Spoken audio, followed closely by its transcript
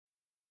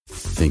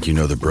Think you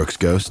know the Brooks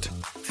Ghost?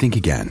 Think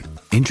again.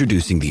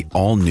 Introducing the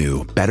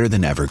all-new,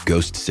 better-than-ever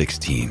Ghost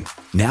 16.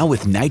 Now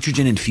with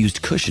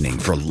nitrogen-infused cushioning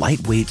for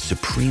lightweight,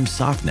 supreme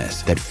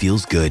softness that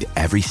feels good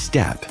every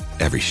step,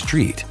 every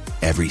street,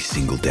 every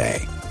single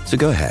day. So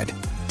go ahead,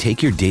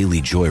 take your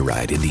daily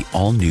joyride in the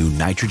all-new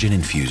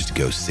nitrogen-infused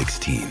Ghost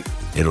 16.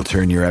 It'll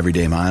turn your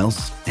everyday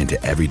miles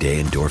into everyday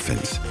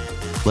endorphins.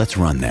 Let's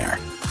run there.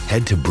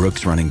 Head to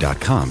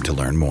brooksrunning.com to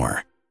learn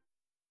more.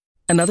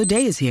 Another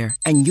day is here,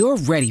 and you're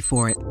ready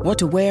for it. What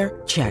to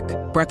wear? Check.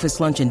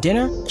 Breakfast, lunch, and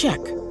dinner?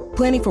 Check.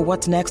 Planning for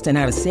what's next and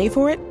how to save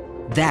for it?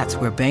 That's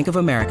where Bank of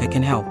America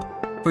can help.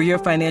 For your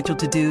financial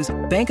to-dos,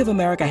 Bank of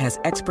America has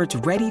experts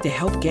ready to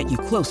help get you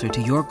closer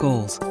to your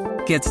goals.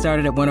 Get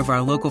started at one of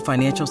our local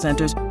financial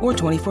centers or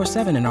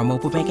 24/7 in our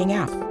mobile banking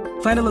app.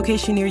 Find a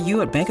location near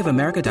you at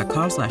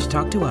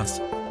bankofamerica.com/talktous.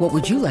 What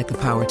would you like the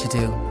power to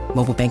do?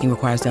 Mobile banking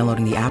requires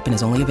downloading the app and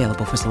is only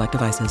available for select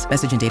devices.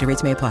 Message and data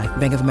rates may apply.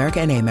 Bank of America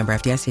N.A., member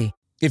FDIC.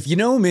 If you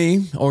know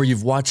me or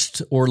you've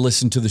watched or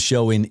listened to the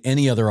show in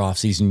any other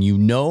offseason, you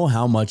know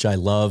how much I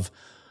love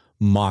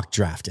mock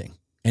drafting.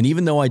 And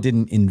even though I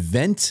didn't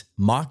invent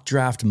Mock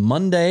Draft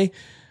Monday,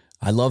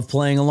 I love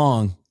playing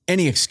along.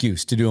 Any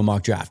excuse to do a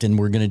mock draft. And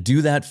we're going to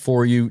do that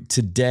for you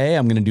today.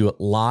 I'm going to do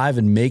it live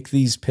and make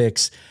these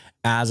picks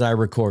as I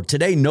record.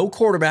 Today, no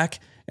quarterback,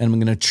 and I'm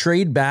going to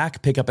trade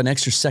back, pick up an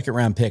extra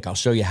second-round pick. I'll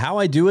show you how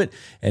I do it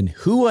and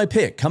who I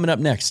pick coming up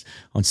next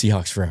on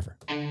Seahawks Forever.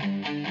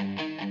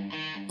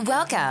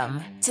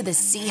 Welcome to the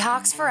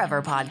Seahawks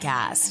Forever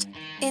podcast.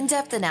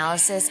 In-depth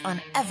analysis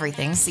on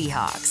everything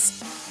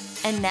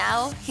Seahawks. And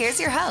now, here's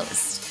your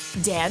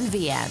host, Dan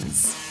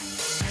Viens.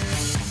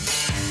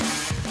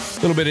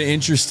 A little bit of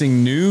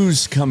interesting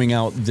news coming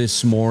out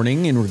this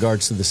morning in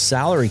regards to the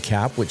salary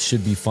cap, which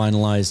should be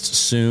finalized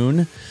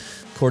soon,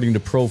 according to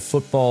Pro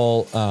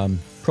Football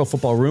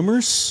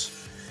Rumors,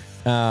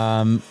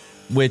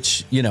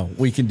 which, you know,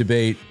 we can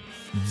debate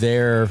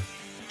their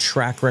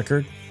track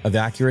record of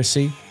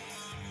accuracy.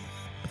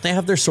 They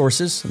have their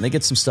sources and they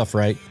get some stuff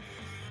right.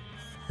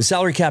 The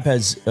salary cap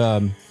has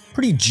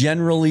pretty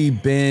generally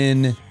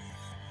been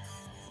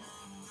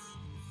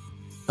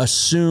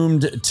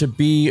assumed to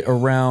be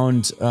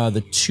around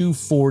the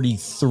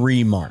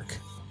 243 mark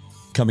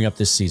coming up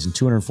this season.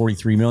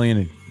 243 million,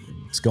 and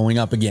it's going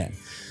up again.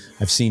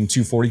 I've seen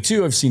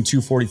 242, I've seen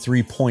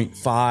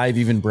 243.5.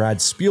 Even Brad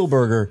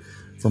Spielberger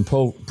from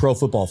Pro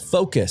Football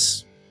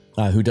Focus,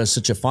 who does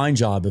such a fine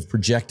job of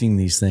projecting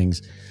these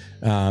things,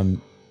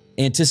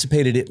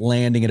 anticipated it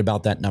landing at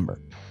about that number.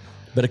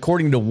 But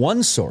according to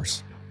one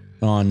source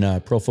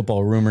on Pro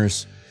Football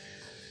Rumors,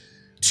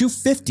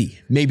 250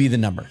 may be the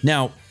number.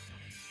 Now,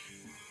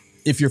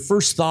 if your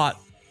first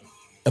thought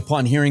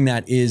upon hearing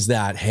that is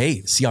that, hey,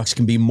 the Seahawks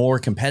can be more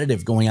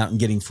competitive going out and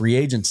getting free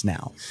agents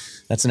now,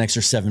 that's an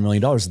extra $7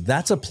 million.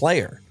 That's a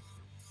player.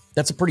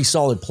 That's a pretty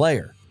solid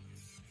player.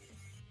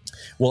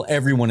 Well,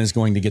 everyone is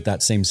going to get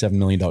that same $7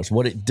 million.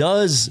 What it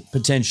does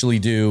potentially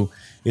do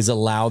is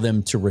allow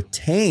them to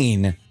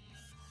retain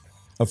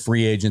a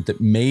free agent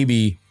that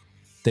maybe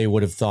they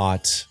would have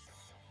thought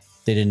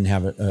they didn't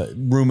have a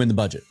room in the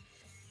budget.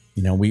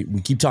 You know, we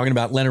keep talking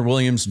about Leonard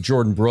Williams and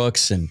Jordan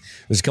Brooks, and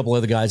there's a couple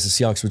other guys the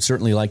Seahawks would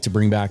certainly like to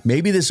bring back.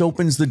 Maybe this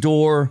opens the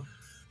door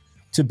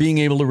to being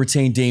able to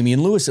retain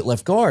Damian Lewis at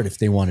left guard if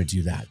they want to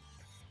do that.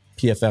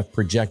 PFF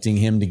projecting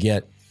him to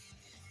get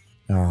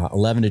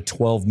 $11 to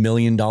 $12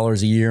 million a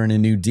year in a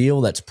new deal.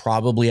 That's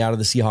probably out of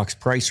the Seahawks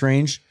price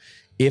range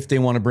if they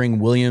want to bring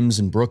Williams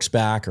and Brooks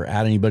back or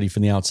add anybody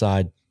from the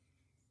outside.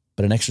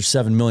 But an extra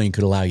 $7 million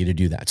could allow you to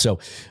do that. So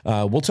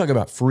we'll talk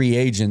about free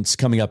agents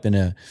coming up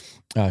in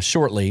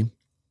shortly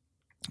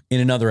in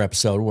another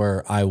episode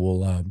where I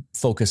will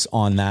focus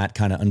on that,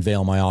 kind of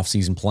unveil my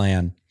offseason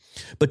plan.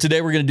 But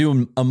today we're going to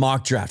do a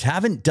mock draft.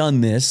 Haven't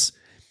done this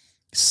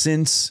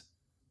since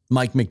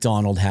Mike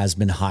McDonald has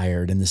been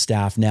hired and the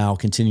staff now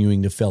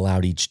continuing to fill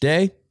out each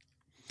day.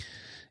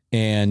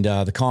 And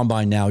the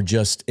combine now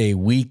just a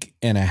week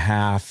and a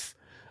half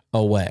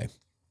away.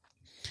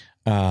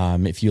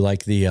 If you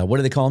like the, what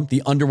do they call them?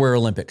 The Underwear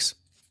Olympics.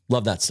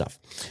 Love that stuff.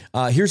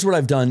 Here's what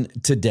I've done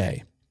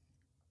today.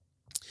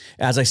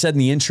 As I said in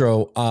the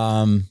intro,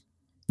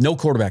 no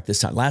quarterback this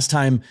time. Last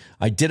time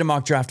I did a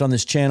mock draft on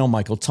this channel,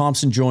 Michael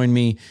Thompson joined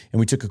me and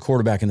we took a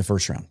quarterback in the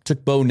first round.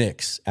 Took Bo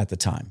Nix at the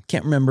time.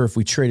 Can't remember if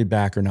we traded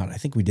back or not. I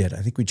think we did.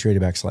 I think we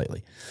traded back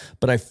slightly.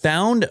 But I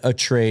found a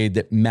trade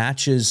that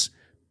matches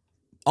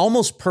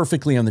almost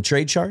perfectly on the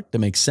trade chart that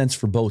makes sense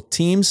for both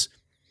teams.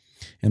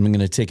 And I'm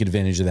going to take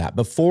advantage of that.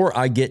 Before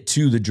I get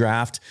to the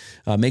draft,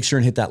 make sure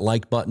and hit that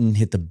like button,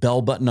 hit the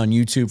bell button on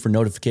YouTube for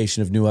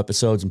notification of new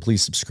episodes, and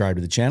please subscribe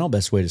to the channel.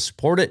 Best way to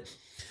support it.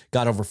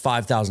 Got over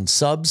 5,000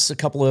 subs a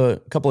couple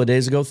of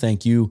days ago.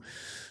 Thank you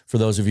for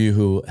those of you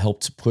who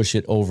helped push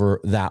it over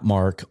that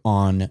mark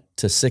on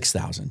to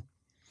 6,000.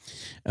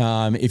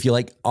 If you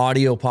like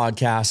audio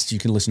podcasts, you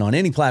can listen on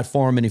any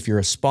platform. And if you're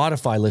a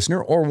Spotify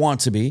listener or want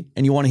to be,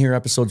 and you want to hear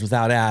episodes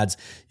without ads,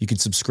 you can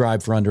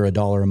subscribe for under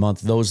 $1 a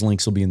month. Those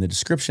links will be in the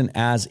description,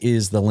 as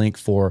is the link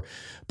for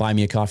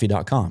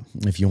buymeacoffee.com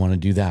if you want to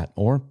do that,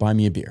 or buy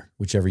me a beer,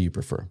 whichever you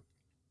prefer.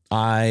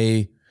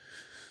 I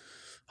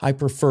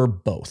prefer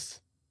both.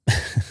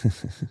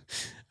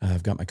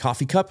 I've got my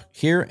coffee cup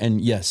here, and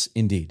yes,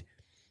 indeed,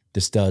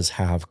 this does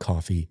have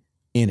coffee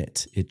in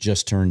it. It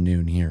just turned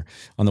noon here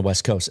on the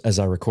West Coast as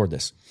I record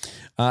this.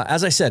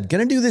 As I said,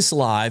 going to do this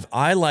live.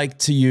 I like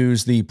to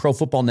use the Pro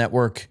Football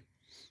Network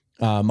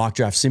mock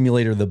draft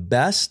simulator the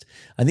best.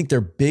 I think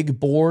their big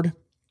board,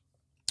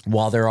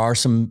 while there are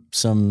some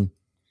kind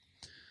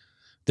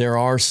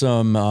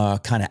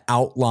of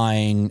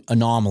outlying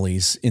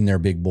anomalies in their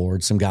big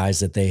board, some guys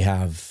that they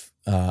have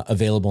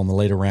available in the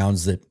later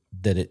rounds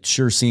that it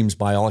sure seems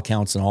by all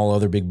accounts and all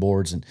other big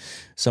boards and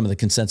some of the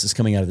consensus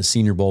coming out of the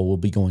Senior Bowl will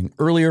be going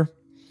earlier.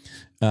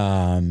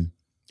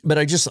 But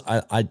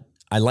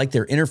I like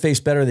their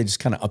interface better. They just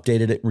kind of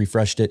updated it and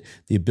refreshed it.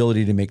 The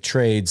ability to make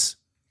trades.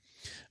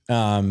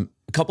 A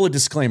couple of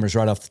disclaimers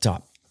right off the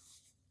top.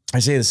 I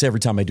say this every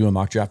time I do a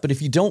mock draft, but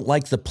if you don't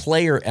like the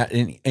player at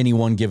any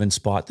one given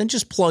spot, then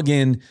just plug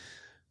in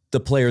the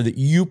player that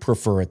you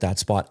prefer at that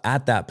spot,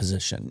 at that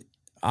position.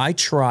 I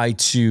try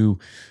to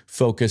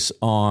focus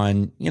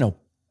on,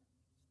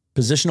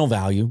 positional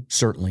value,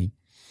 certainly.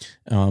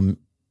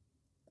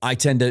 I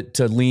tend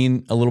to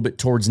lean a little bit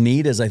towards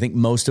need, as I think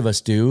most of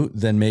us do,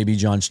 than maybe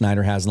John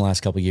Schneider has in the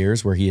last couple of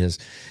years, where he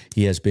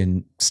has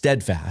been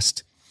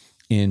steadfast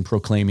in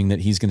proclaiming that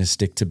he's going to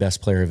stick to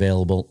best player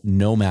available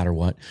no matter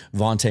what.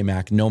 Vontae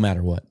Mack, no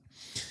matter what.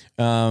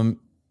 And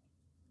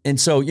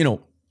so,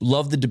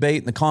 love the debate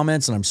in the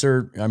comments, and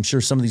I'm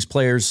sure some of these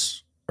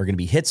players are going to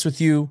be hits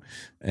with you,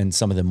 and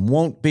some of them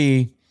won't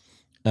be.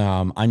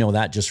 I know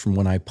that just from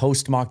when I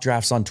post mock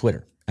drafts on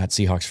Twitter at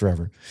Seahawks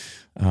Forever.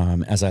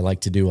 As I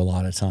like to do a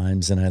lot of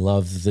times. And I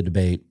love the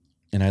debate,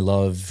 and I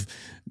love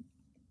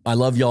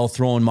y'all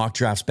throwing mock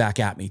drafts back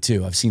at me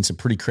too. I've seen some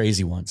pretty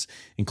crazy ones,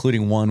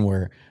 including one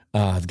where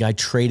the guy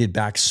traded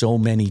back so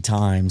many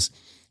times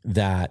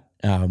that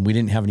we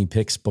didn't have any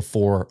picks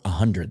before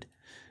 100.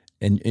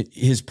 And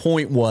his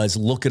point was,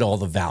 look at all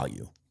the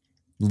value.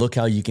 Look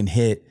how you can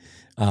hit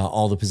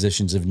all the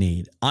positions of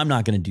need. I'm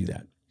not going to do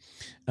that.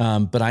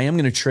 But I am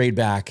going to trade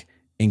back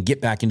and get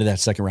back into that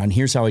second round.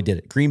 Here's how I did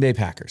it. Green Bay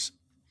Packers.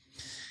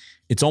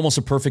 It's almost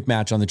a perfect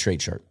match on the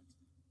trade chart.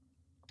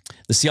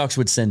 The Seahawks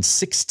would send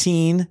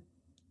 16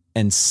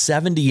 and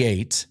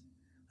 78,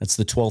 that's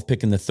the 12th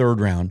pick in the third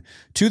round,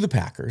 to the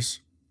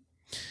Packers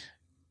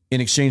in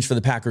exchange for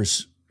the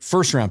Packers'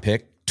 first round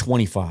pick,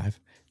 25.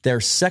 Their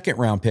second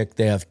round pick,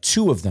 they have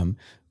two of them,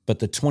 but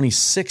the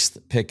 26th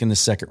pick in the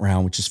second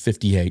round, which is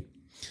 58.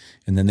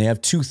 And then they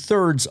have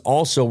 2/3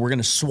 also. We're going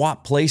to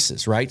swap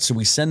places, right? So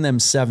we send them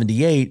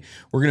 78.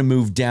 We're going to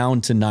move down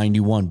to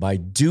 91. By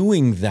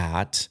doing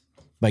that,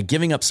 by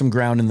giving up some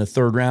ground in the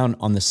third round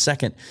on the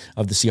second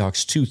of the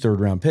Seahawks' 2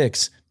 third-round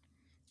picks,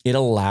 it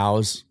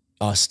allows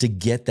us to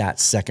get that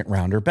second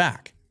rounder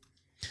back.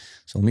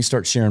 So let me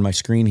start sharing my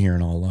screen here,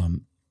 and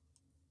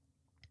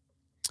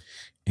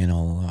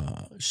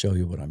I'll show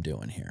you what I'm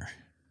doing here.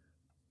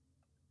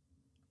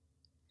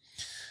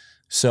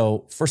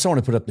 So first I want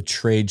to put up the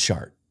trade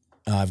chart.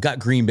 I've got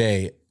Green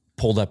Bay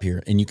pulled up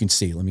here, and you can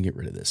see. Let me get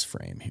rid of this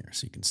frame here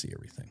so you can see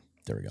everything.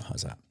 There we go.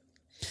 How's that?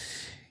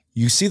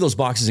 You see those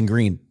boxes in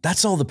green.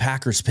 That's all the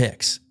Packers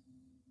picks.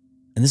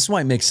 And this is why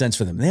it makes sense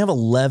for them. They have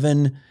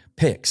 11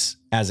 picks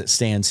as it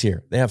stands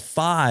here. They have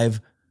 5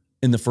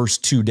 in the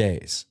first 2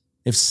 days.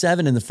 They have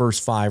 7 in the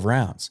first 5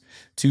 rounds.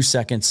 2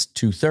 seconds,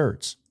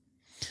 2/3.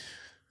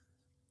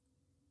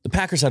 The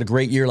Packers had a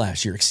great year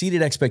last year,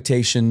 exceeded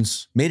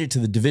expectations, made it to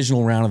the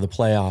divisional round of the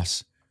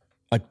playoffs,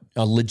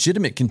 a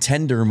legitimate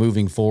contender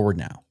moving forward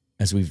now,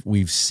 as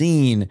we've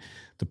seen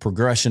the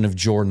progression of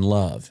Jordan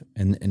Love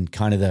and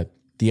kind of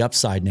the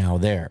upside now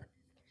there.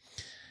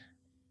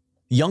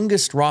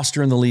 Youngest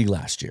roster in the league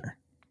last year.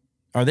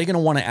 Are they going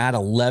to want to add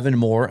 11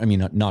 more? I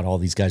mean, not all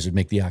these guys would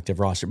make the active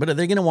roster, but are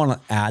they going to want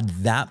to add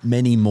that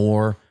many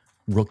more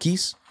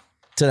rookies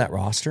to that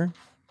roster?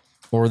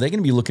 Or are they going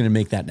to be looking to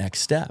make that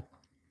next step?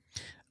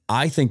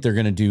 I think they're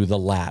going to do the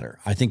latter.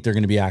 I think they're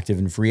going to be active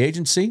in free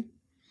agency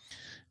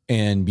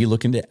and be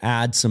looking to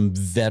add some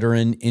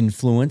veteran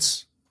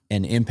influence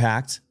and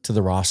impact to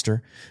the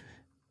roster.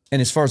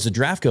 And as far as the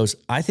draft goes,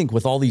 I think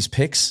with all these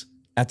picks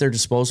at their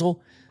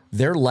disposal,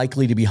 they're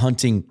likely to be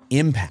hunting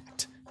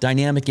impact,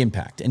 dynamic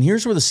impact. And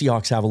here's where the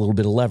Seahawks have a little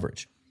bit of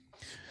leverage.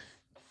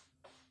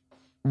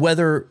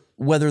 Whether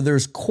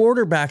there's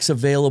quarterbacks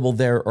available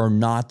there or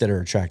not that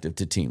are attractive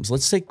to teams,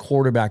 let's take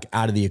quarterback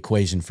out of the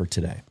equation for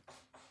today,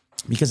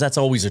 because that's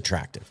always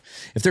attractive.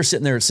 If they're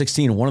sitting there at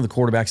 16 and one of the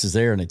quarterbacks is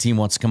there and a team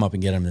wants to come up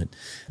and get him,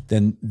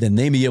 then they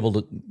may be able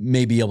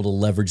to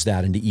leverage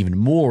that into even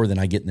more than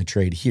I get in the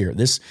trade here.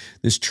 This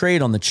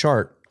trade on the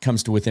chart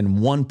comes to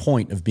within 1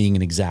 point of being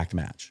an exact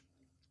match.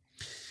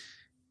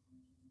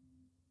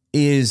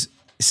 Is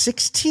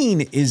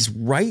 16 is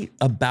right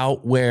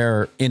about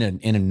where in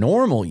a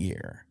normal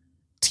year,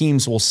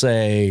 teams will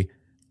say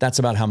that's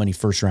about how many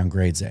first round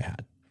grades they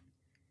had.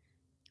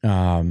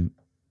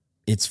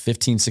 It's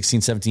 15,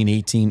 16, 17,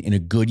 18. In a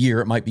good year,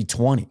 it might be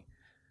 20.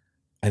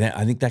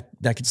 I think that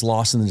gets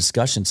lost in the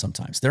discussion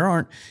sometimes. There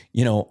aren't,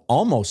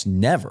 almost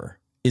never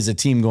is a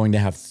team going to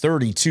have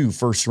 32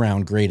 first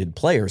round graded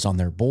players on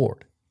their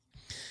board.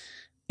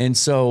 And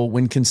so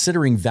when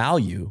considering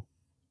value,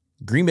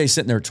 Green Bay's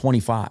sitting there at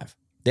 25.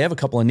 They have a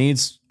couple of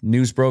needs.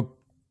 News broke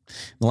in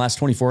the last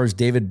 24 hours.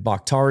 David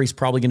Bakhtari's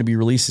probably going to be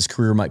released. His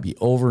career might be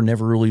over.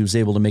 Never really was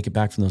able to make it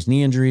back from those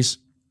knee injuries.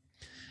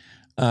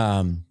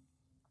 So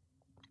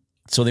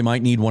they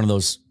might need one of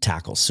those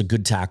tackles. So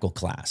good tackle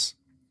class.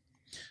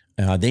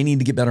 They need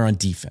to get better on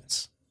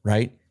defense,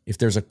 right? If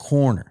there's a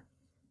corner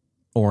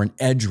or an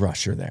edge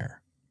rusher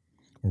there,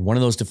 or one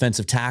of those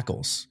defensive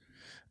tackles,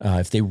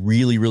 if they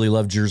really, really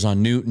love Jerzon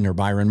Newton or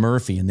Byron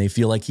Murphy and they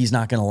feel like he's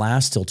not going to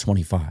last till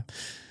 25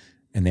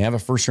 and they have a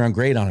first round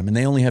grade on him and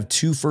they only have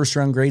 2 first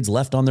round grades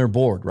left on their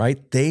board,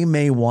 right? They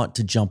may want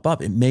to jump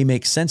up. It may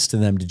make sense to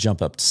them to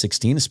jump up to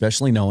 16,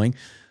 especially knowing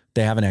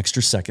they have an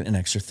extra second and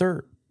extra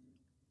third,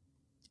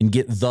 and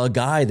get the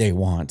guy they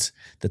want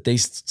that they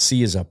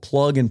see as a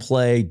plug and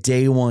play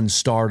day one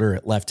starter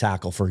at left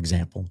tackle, for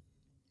example.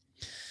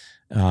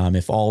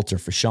 If Alt or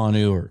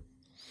Fashanu or,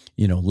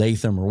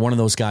 Latham or one of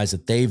those guys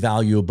that they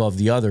value above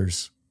the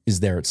others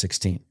is there at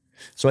 16.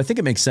 So I think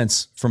it makes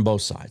sense from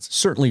both sides,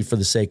 certainly for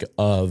the sake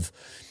of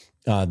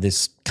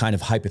this kind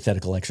of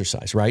hypothetical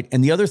exercise, right?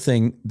 And the other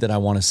thing that I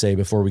want to say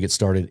before we get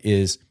started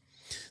is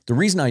the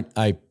reason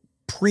I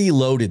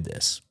preloaded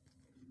this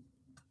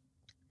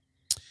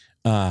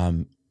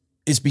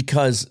is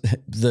because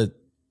the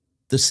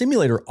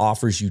simulator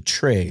offers you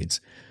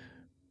trades,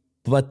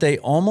 but they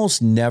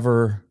almost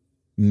never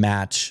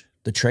match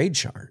the trade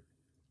chart.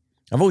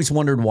 I've always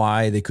wondered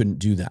why they couldn't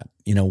do that.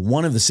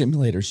 One of the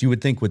simulators you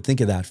would think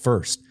of that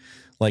first,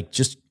 like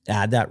just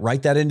add that,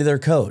 write that into their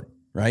code,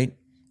 right?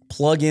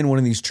 Plug in one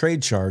of these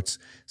trade charts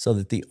so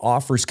that the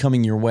offers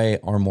coming your way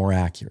are more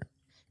accurate.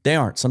 They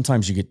aren't.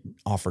 Sometimes you get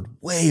offered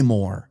way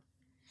more.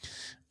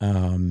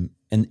 And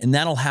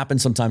that'll happen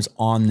sometimes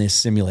on this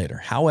simulator.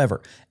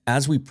 However,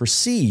 as we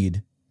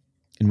proceed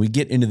and we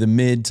get into the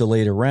mid to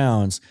later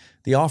rounds,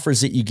 the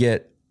offers that you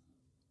get,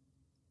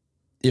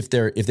 if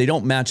they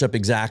don't match up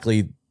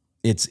exactly,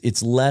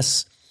 it's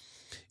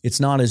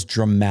not as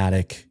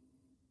dramatic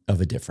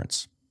of a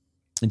difference.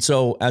 And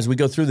so as we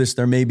go through this,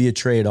 there may be a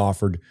trade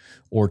offered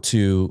or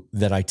two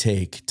that I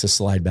take to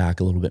slide back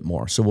a little bit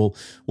more. So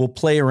we'll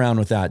play around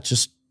with that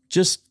just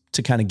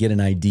to kind of get an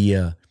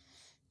idea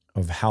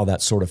of how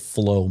that sort of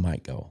flow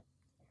might go.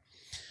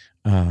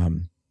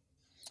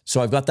 So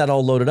I've got that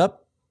all loaded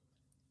up.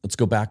 Let's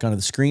go back onto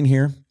the screen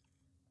here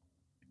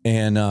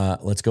and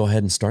let's go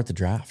ahead and start the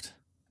draft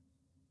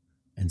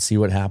and see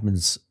what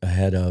happens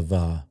ahead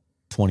of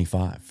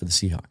 25 for the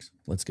Seahawks.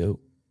 Let's go.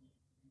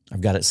 I've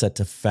got it set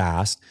to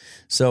fast.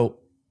 So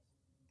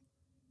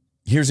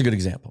here's a good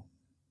example.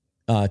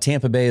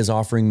 Tampa Bay is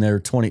offering their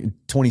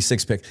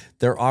 26 pick.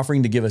 They're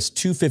offering to give us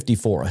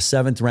 254, a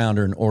 7th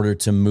rounder, in order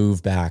to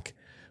move back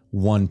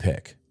 1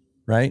 pick,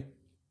 right?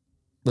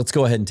 Let's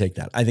go ahead and take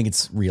that. I think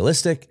it's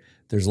realistic.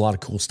 There's a lot of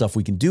cool stuff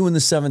we can do in the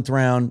 7th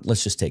round.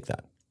 Let's just take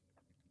that.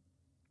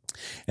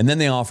 And then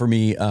they offer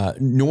me,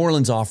 New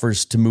Orleans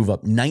offers to move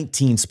up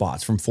 19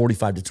 spots from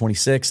 45 to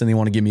 26, and they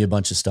want to give me a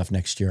bunch of stuff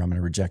next year. I'm going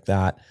to reject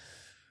that.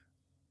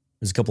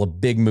 There's a couple of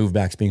big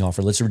movebacks being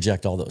offered. Let's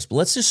reject all those. But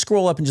let's just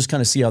scroll up and just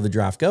kind of see how the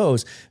draft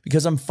goes,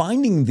 because I'm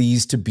finding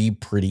these to be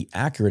pretty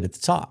accurate at the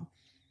top.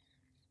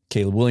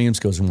 Caleb Williams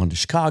goes in 1 to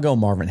Chicago,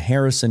 Marvin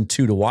Harrison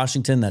 2 to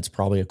Washington. That's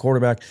probably a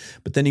quarterback.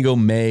 But then you go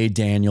May,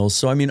 Daniels.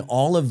 So, I mean,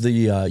 all of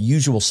the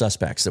usual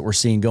suspects that we're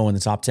seeing go in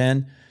the top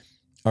 10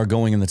 are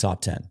going in the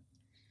top 10.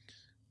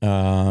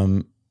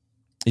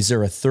 Is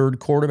there a third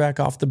quarterback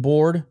off the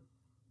board?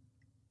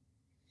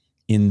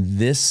 In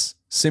this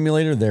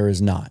simulator, there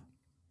is not.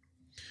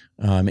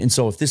 And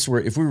so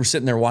if we were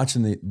sitting there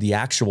watching the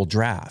actual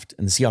draft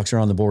and the Seahawks are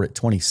on the board at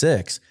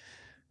 26,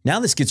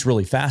 now this gets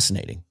really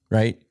fascinating,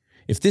 right?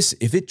 If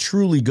it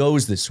truly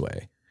goes this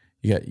way,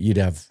 you'd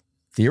have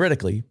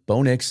theoretically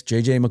Bo Nix,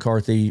 JJ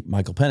McCarthy,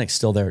 Michael Penix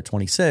still there at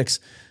 26.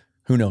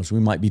 Who knows? We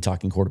might be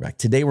talking quarterback.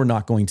 Today, we're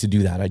not going to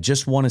do that. I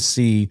just want to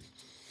see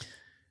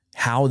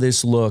how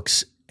this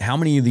looks. How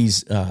many of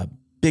these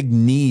big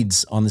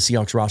needs on the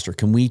Seahawks roster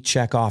can we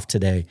check off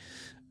today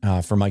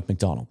for Mike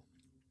Macdonald?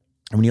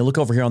 And when you look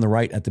over here on the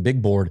right at the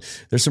big board,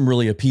 there's some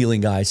really appealing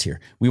guys here.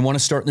 We want to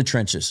start in the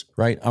trenches,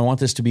 right? I want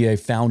this to be a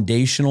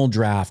foundational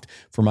draft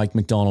for Mike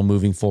Macdonald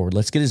moving forward.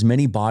 Let's get as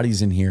many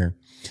bodies in here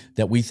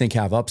that we think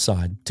have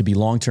upside to be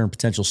long-term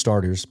potential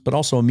starters, but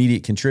also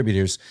immediate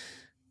contributors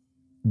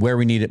where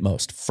we need it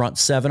most. Front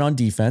 7 on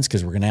defense,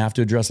 because we're going to have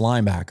to address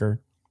linebacker.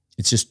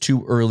 It's just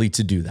too early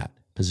to do that.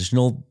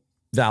 Positional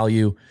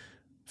value,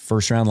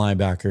 first-round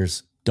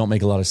linebackers don't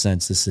make a lot of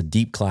sense. This is a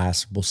deep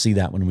class. We'll see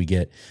that when we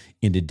get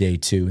into day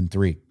 2 and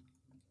 3.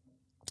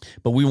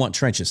 But we want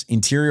trenches,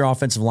 interior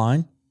offensive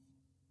line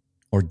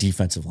or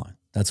defensive line.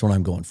 That's what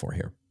I'm going for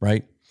here,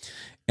 right?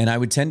 And I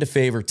would tend to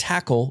favor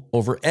tackle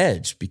over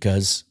edge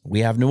because we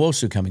have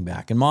Nwosu coming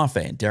back and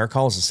Mafe, and Derek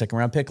Hall is a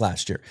second-round pick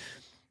last year.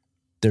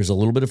 There's a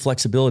little bit of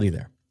flexibility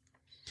there.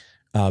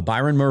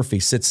 Byron Murphy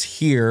sits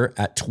here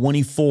at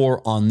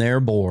 24 on their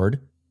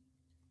board.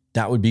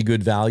 That would be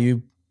good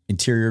value.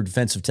 Interior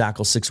defensive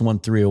tackle,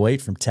 6'1",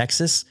 308 from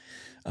Texas.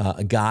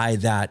 A guy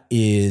that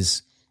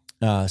is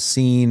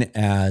seen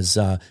as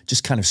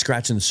just kind of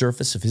scratching the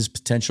surface of his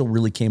potential,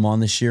 really came on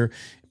this year,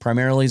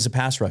 primarily as a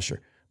pass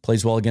rusher.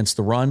 Plays well against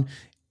the run.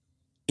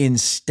 In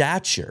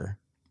stature,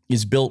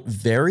 is built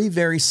very,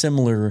 very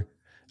similarly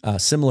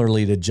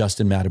to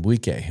Justin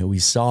Madubuike, who we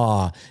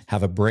saw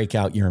have a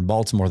breakout year in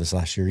Baltimore this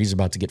last year. He's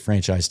about to get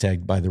franchise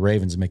tagged by the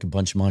Ravens and make a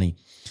bunch of money.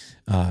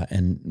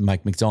 And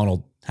Mike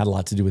McDonald had a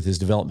lot to do with his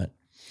development.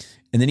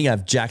 And then you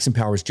have Jackson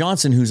Powers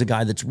Johnson, who's a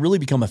guy that's really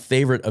become a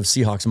favorite of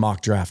Seahawks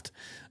mock draft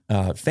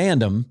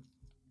fandom.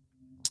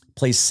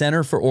 Plays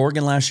center for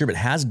Oregon last year, but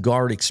has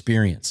guard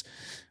experience.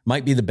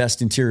 Might be the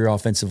best interior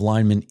offensive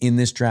lineman in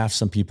this draft.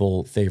 Some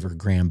people favor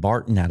Graham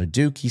Barton out of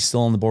Duke. He's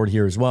still on the board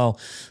here as well.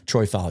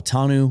 Troy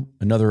Falatanu,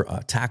 another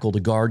tackle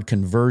to guard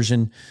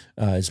conversion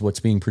is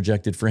what's being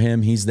projected for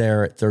him. He's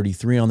there at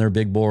 33 on their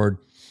big board.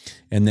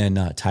 And then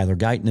Tyler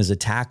Guyton is a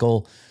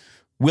tackle.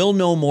 We'll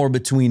know more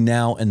between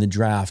now and the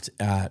draft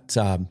at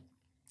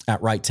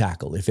right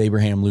tackle. If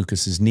Abraham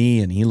Lucas's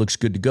knee and he looks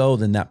good to go,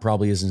 then that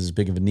probably isn't as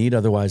big of a need.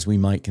 Otherwise, we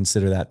might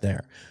consider that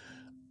there.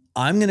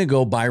 I'm going to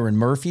go Byron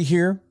Murphy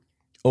here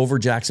over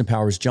Jackson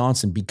Powers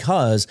Johnson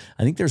because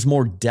I think there's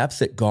more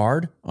depth at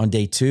guard on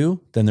day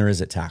 2 than there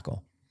is at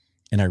tackle.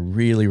 And I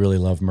really, really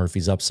love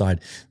Murphy's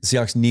upside. The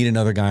Seahawks need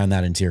another guy on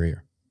that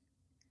interior.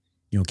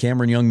 You know,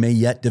 Cameron Young may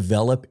yet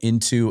develop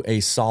into a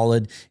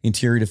solid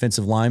interior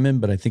defensive lineman,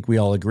 but I think we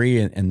all agree,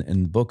 and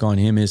the book on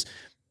him is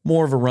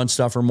more of a run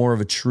stuffer, more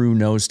of a true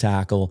nose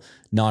tackle,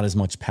 not as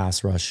much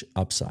pass rush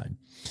upside.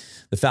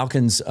 The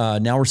Falcons,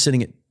 now we're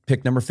sitting at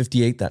pick number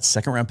 58, that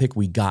second round pick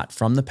we got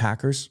from the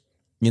Packers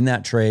in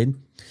that trade.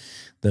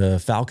 The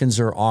Falcons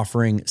are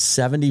offering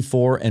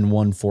 74 and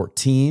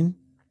 114.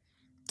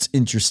 It's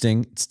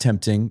interesting. It's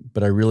tempting,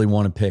 but I really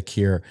want to pick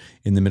here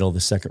in the middle of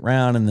the second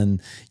round. And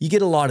then you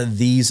get a lot of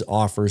these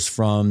offers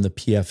from the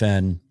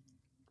PFN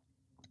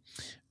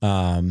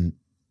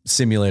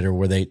simulator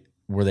where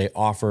they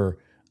offer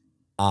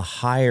a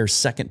higher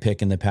second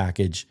pick in the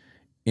package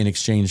in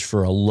exchange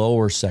for a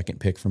lower second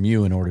pick from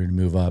you in order to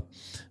move up.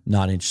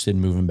 Not interested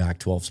in moving back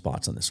 12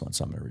 spots on this one,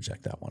 so I'm going to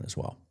reject that one as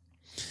well.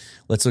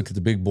 Let's look at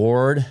the big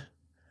board.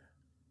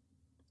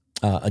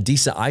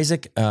 Adisa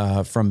Isaac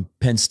from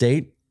Penn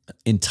State,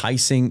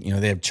 enticing. You know,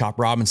 they have Chop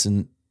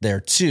Robinson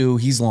there too.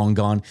 He's long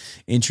gone.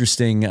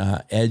 Interesting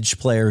edge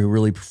player who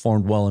really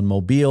performed well in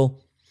Mobile.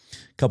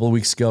 A couple of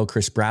weeks ago,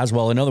 Chris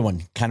Braswell, another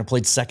one, kind of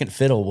played second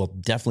fiddle. Well,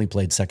 definitely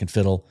played second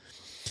fiddle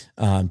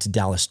to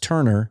Dallas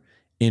Turner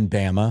in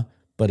Bama,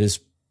 but is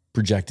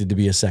projected to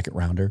be a second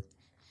rounder.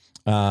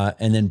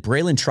 And then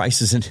Braylon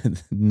Trice is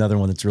another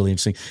one that's really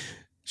interesting.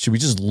 Should we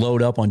just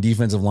load up on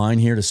defensive line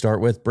here to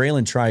start with?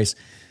 Braylon Trice,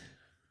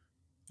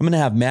 I'm going to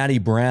have Matty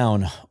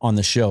Brown on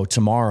the show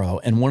tomorrow.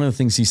 And one of the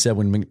things he said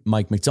when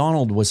Mike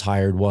McDonald was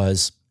hired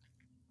was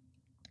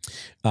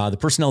the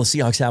personnel the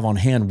Seahawks have on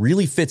hand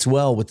really fits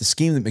well with the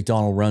scheme that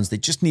McDonald runs. They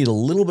just need a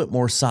little bit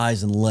more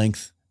size and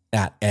length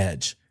at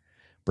edge.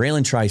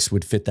 Braylon Trice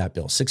would fit that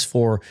bill.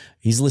 6'4".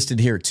 He's listed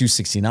here at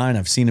 269.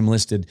 I've seen him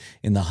listed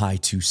in the high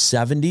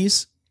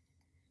 270s.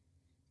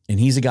 And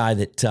he's a guy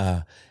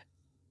that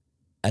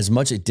as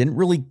much, it didn't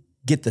really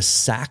get the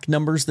sack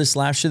numbers this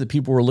last year that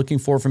people were looking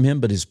for from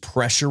him, but his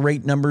pressure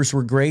rate numbers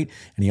were great.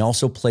 And he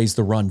also plays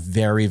the run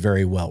very,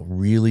 very well.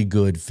 Really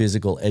good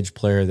physical edge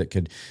player that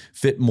could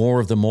fit more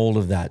of the mold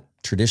of that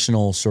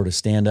traditional sort of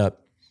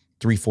stand-up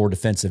 3-4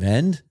 defensive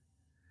end.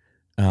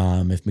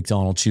 If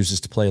McDonald chooses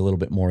to play a little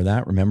bit more of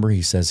that, remember,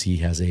 he says he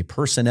has a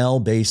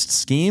personnel-based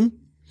scheme,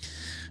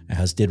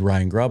 as did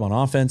Ryan Grubb on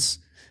offense.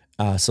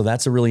 So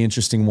that's a really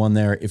interesting one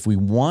there. If we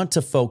want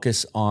to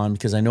focus on,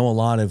 because I know a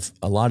lot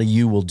of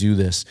you will do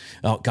this.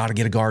 Oh, got to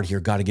get a guard here.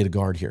 Got to get a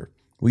guard here.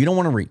 Well, you don't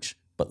want to reach,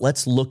 but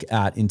let's look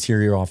at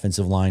interior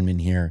offensive linemen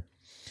here.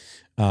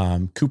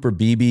 Cooper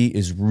Beebe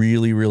is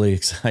really, really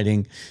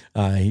exciting.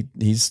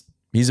 He's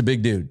a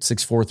big dude,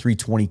 6'4",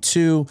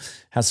 322,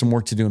 has some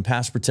work to do in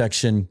pass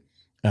protection,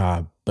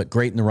 but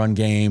great in the run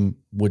game.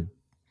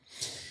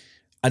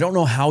 I don't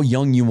know how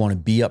young you want to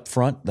be up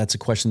front. That's a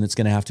question that's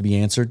going to have to be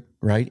answered,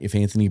 right? If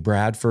Anthony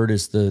Bradford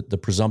is the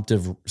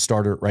presumptive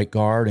starter at right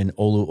guard and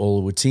Olu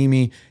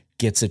Oluwatimi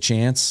gets a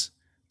chance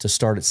to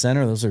start at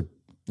center, those are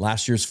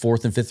last year's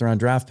 4th and 5th round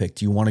draft pick.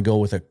 Do you want to go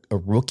with a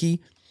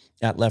rookie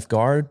at left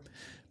guard?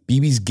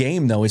 BB's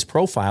game, though, his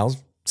profile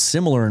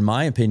similar, in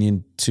my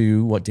opinion,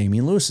 to what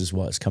Damian Lewis's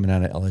was coming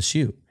out of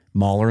LSU.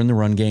 Mauler in the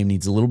run game,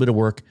 needs a little bit of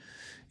work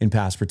in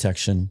pass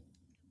protection.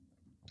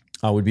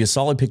 Would be a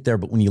solid pick there,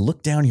 but when you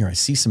look down here, I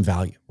see some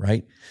value,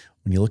 right?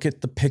 When you look at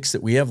the picks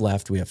that we have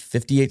left, we have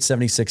 58,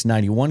 76,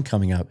 91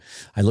 coming up.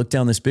 I look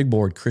down this big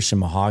board. Christian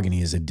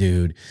Mahogany is a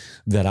dude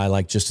that I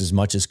like just as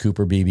much as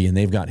Cooper Beebe, and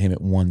they've got him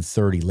at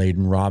 130.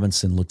 Layden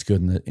Robinson looked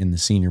good in the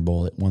Senior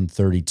Bowl at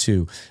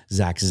 132.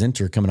 Zach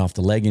Zinter coming off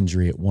the leg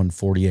injury at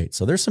 148.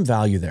 So there's some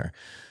value there.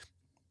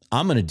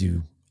 I'm gonna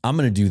do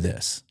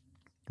this,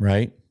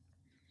 right?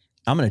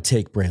 I'm gonna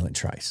take Braylon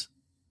Trice.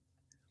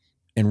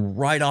 And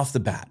right off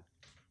the bat,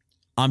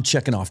 I'm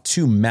checking off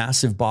 2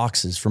 massive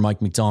boxes for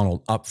Mike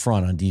McDonald up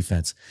front on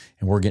defense,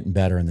 and we're getting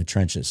better in the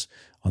trenches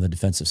on the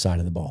defensive side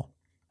of the ball.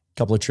 A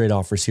couple of trade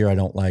offers here I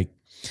don't like.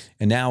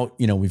 And now,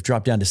 we've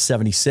dropped down to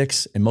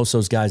 76, and most of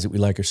those guys that we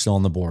like are still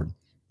on the board.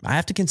 I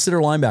have to consider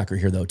linebacker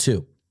here, though,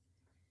 too,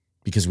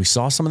 because we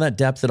saw some of that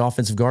depth at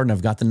offensive guard, and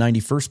I've got the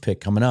 91st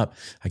pick coming up.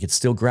 I could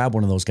still grab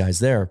one of those guys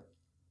there.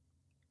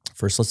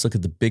 First, let's look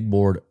at the big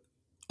board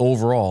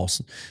overall.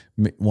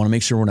 Want to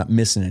make sure we're not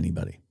missing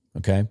anybody,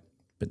 okay?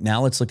 But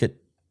now let's look at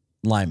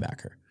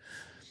linebacker.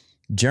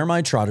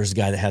 Jeremiah Trotter's the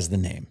guy that has the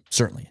name,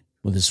 certainly,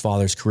 with his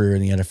father's career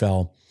in the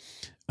NFL.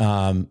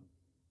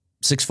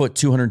 6 foot,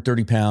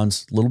 230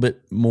 pounds, a little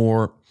bit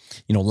more.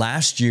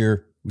 Last year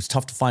it was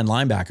tough to find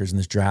linebackers in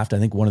this draft. I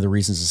think one of the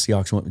reasons the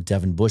Seahawks went with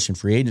Devin Bush in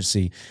free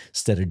agency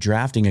instead of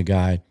drafting a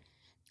guy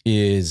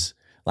is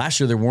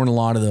last year there weren't a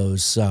lot of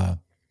those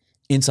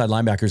inside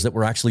linebackers that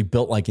were actually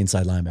built like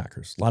inside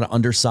linebackers. A lot of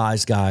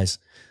undersized guys.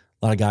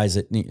 A lot of guys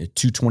at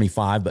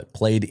 225, but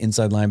played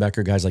inside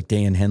linebacker, guys like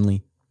Dan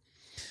Henley.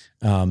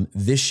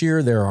 This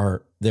year, there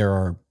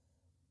are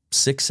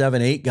 6,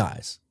 7, 8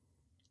 guys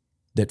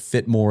that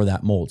fit more of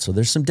that mold. So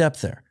there's some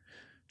depth there.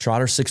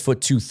 Trotter, 6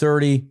 foot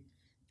 230,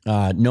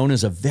 known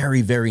as a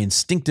very, very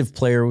instinctive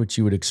player, which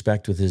you would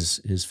expect with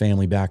his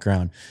family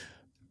background,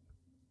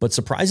 but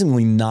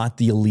surprisingly not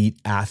the elite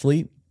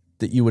athlete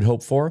that you would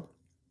hope for.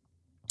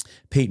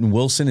 Peyton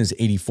Wilson is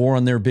 84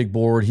 on their big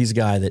board. He's a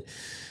guy that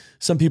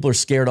some people are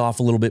scared off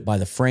a little bit by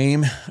the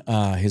frame.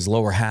 His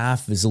lower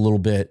half is a little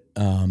bit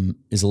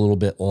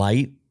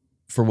light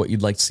for what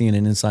you'd like to see in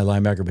an inside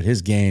linebacker, but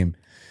his game,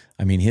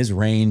 his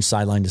range,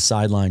 sideline to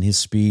sideline, his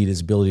speed,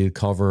 his ability to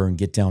cover and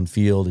get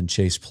downfield and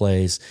chase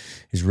plays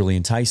is really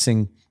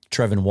enticing.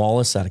 Trevin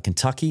Wallace out of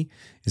Kentucky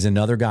is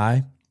another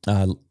guy,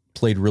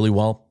 played really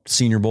well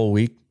Senior Bowl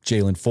week.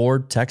 Jalen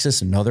Ford,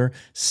 Texas, another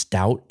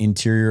stout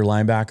interior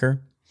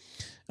linebacker.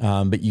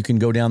 But you can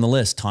go down the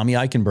list. Tommy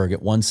Eichenberg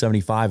at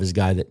 175 is a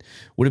guy that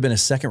would have been a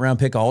second-round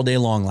pick all day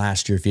long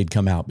last year if he had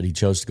come out, but he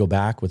chose to go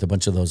back with a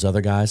bunch of those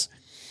other guys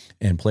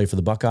and play for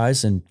the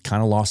Buckeyes and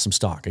kind of lost some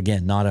stock.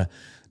 Again, not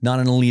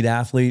an elite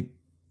athlete,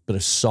 but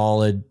a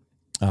solid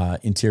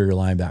interior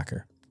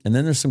linebacker. And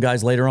then there's some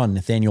guys later on.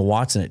 Nathaniel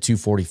Watson at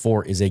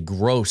 244 is a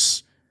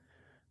gross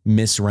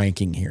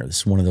misranking here. This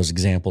is one of those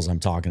examples I'm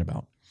talking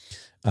about.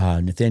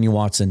 Nathaniel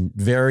Watson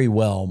very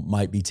well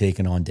might be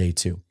taken on day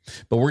 2.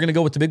 But we're going to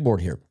go with the big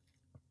board here.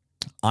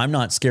 I'm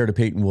not scared of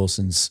Peyton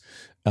Wilson's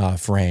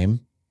frame,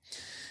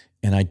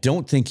 and I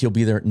don't think he'll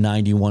be there at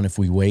 91 if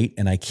we wait,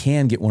 and I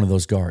can get one of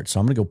those guards. So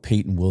I'm going to go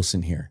Peyton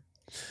Wilson here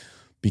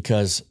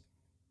because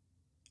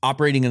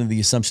operating under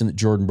the assumption that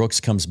Jordan Brooks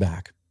comes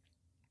back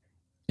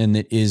and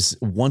that is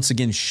once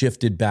again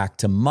shifted back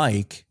to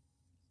Mike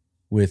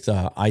with,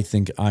 I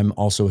think I'm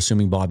also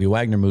assuming Bobby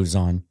Wagner moves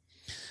on.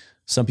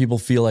 Some people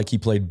feel like he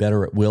played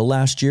better at will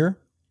last year,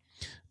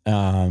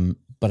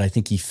 but I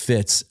think he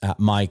fits at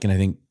Mike, and I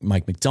think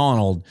Mike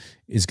McDonald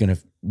is going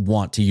to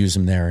want to use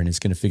him there and is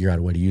going to figure out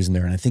a way to use him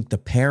there. And I think the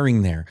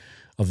pairing there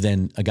of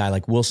then a guy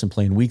like Wilson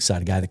playing weak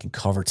side, a guy that can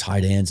cover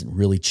tight ends and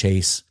really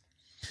chase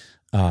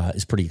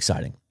is pretty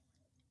exciting.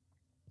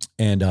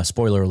 And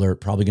spoiler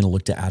alert, probably going to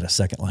look to add a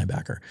second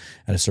linebacker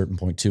at a certain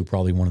point too.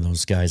 Probably one of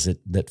those guys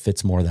that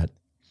fits more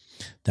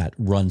that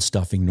run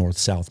stuffing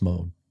north-south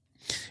mode.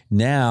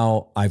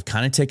 Now I've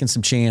kind of taken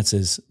some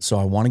chances, so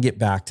I want to get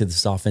back to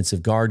this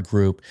offensive guard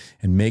group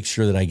and make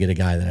sure that I get a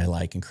guy that I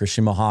like. And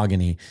Christian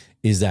Mahogany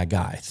is that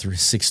guy,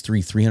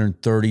 6'3",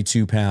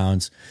 332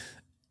 pounds.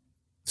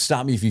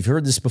 Stop me if you've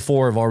heard this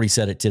before. I've already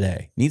said it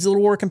today. Needs a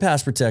little work in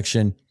pass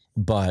protection,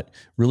 but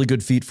really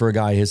good feet for a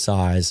guy his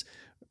size.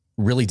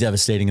 Really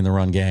devastating in the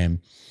run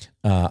game.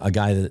 A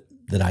guy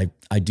that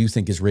I do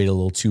think is rated a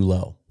little too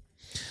low.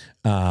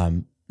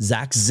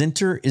 Zach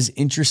Zinter is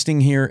interesting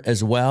here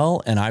as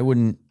well, and I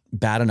wouldn't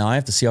bat an eye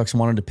if the Seahawks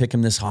wanted to pick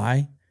him this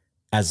high,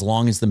 as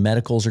long as the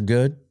medicals are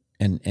good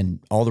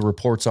and all the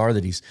reports are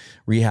that he's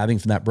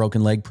rehabbing from that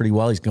broken leg pretty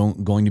well. He's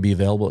going to be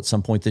available at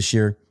some point this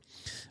year.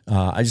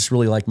 I just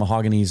really like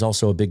Mahogany. He's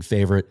also a big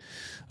favorite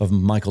of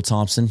Michael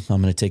Thompson.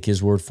 I'm going to take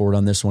his word for it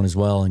on this one as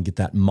well and get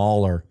that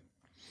mauler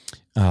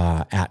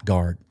at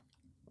guard.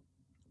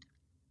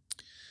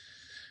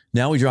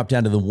 Now we drop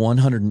down to the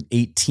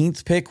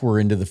 118th pick. We're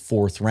into the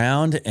 4th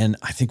round, and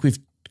I think we've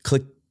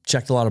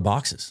checked a lot of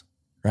boxes,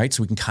 right?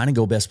 So we can kind of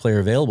go best player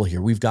available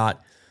here. We've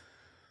got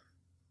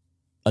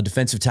a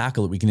defensive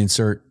tackle that we can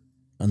insert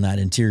on that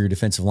interior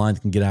defensive line that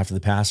can get after the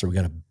passer. We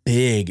got a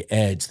big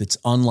edge that's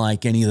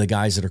unlike any of the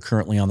guys that are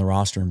currently on the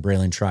roster in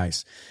Braylon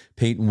Trice.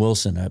 Peyton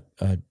Wilson,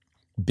 a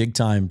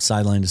big-time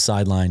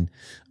sideline-to-sideline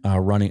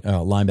running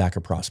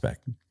linebacker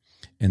prospect.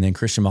 And then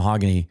Christian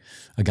Mahogany,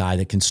 a guy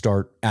that can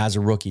start as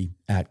a rookie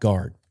at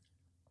guard.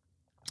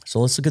 So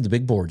let's look at the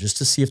big board just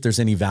to see if there's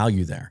any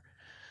value there.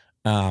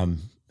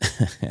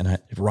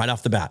 Right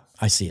off the bat,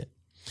 I see it.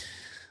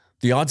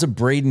 The odds of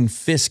Braden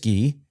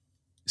Fiske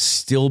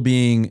still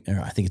being,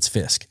 or I think it's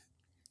Fisk,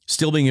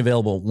 still being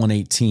available at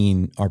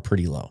 118 are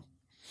pretty low.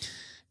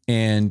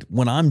 And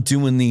when I'm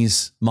doing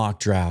these mock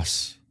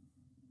drafts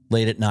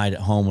late at night at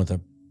home with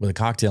a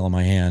cocktail in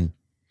my hand,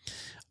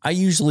 I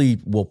usually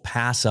will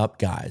pass up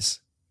guys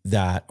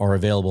that are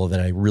available that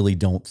I really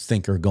don't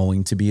think are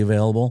going to be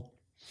available.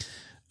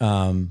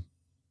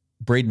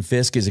 Braden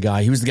Fiske is a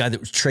guy, he was the guy that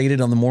was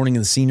traded on the morning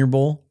of the Senior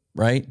Bowl,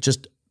 right?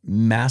 Just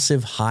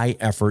massive, high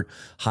effort,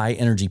 high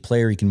energy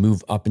player. He can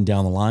move up and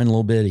down the line a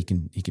little bit. He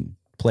can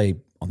play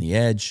on the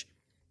edge.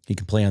 He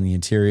can play on the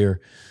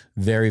interior.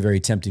 Very, very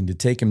tempting to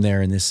take him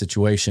there in this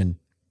situation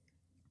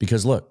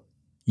because look,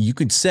 you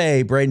could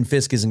say Braden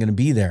Fiske isn't going to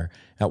be there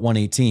at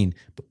 118,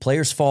 but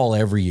players fall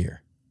every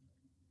year,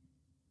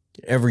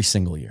 every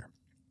single year.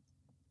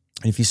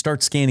 And if you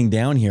start scanning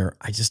down here,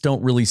 I just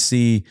don't really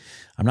see,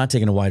 I'm not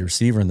taking a wide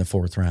receiver in the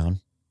 4th round.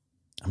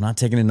 I'm not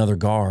taking another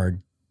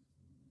guard.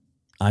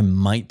 I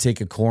might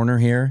take a corner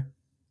here.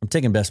 I'm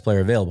taking best player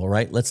available,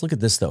 right? Let's look at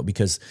this though,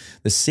 because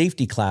the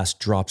safety class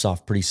drops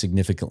off pretty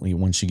significantly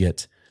once you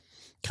get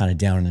kind of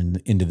down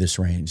into this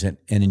range. And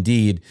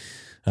indeed,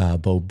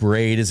 Bo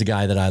Braid is a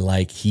guy that I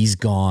like. He's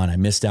gone. I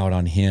missed out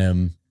on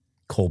him.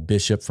 Cole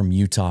Bishop from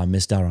Utah,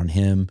 missed out on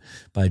him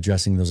by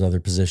addressing those other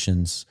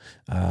positions.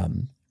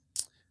 Katan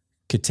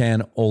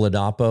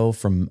Oladapo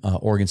from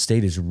Oregon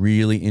State is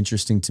really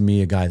interesting to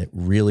me, a guy that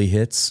really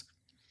hits.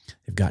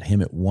 They've got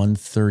him at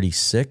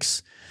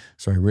 136,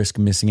 so I risk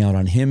missing out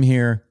on him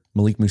here.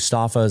 Malik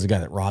Mustafa is a guy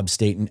that Rob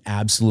Staten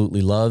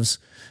absolutely loves.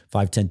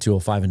 5'10",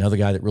 205, another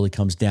guy that really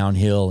comes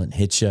downhill and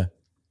hits you.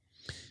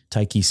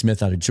 Tyke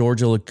Smith out of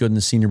Georgia looked good in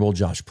the Senior Bowl.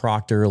 Josh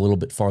Proctor, a little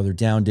bit farther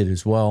down, did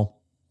as well.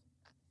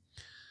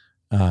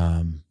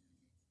 I'm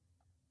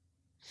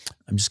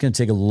just going to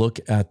take a look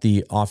at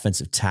the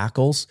offensive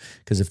tackles,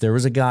 because if there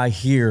was a guy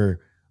here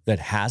that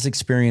has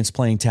experience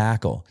playing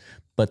tackle,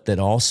 but that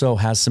also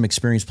has some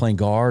experience playing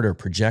guard or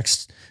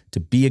projects to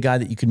be a guy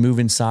that you could move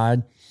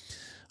inside,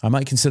 I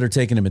might consider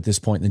taking him at this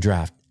point in the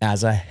draft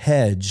as a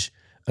hedge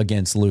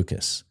against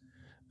Lucas,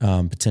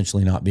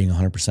 potentially not being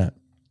 100%.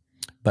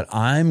 But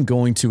I'm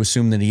going to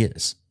assume that he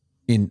is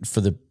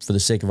for the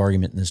sake of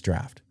argument in this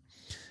draft.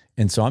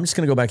 And so I'm just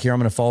going to go back here. I'm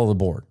going to follow the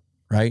board,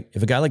 right?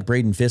 If a guy like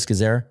Braden Fiske is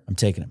there, I'm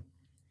taking him.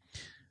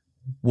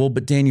 Well,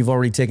 but Dan, you've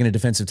already taken a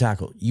defensive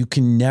tackle. You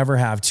can never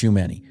have too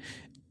many.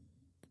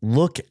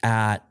 Look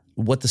at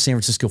what the San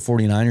Francisco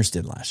 49ers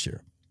did last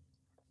year.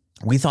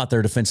 We thought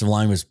their defensive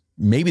line was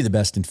maybe the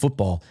best in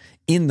football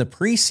in the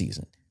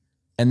preseason.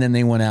 And then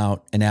they went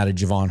out and added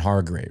Javon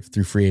Hargrave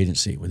through free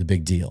agency with a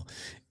big deal.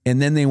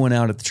 And then they went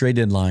out at the trade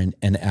deadline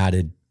and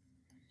added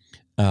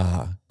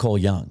Cole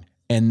Young.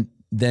 And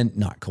then,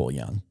 not Cole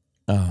Young,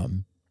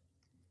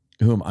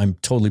 whom I'm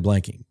totally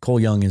blanking. Cole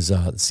Young is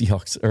the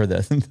Seahawks or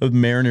the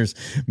Mariners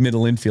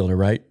middle infielder,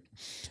 right?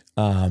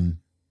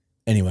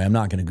 Anyway, I'm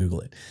not going to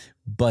Google it.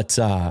 But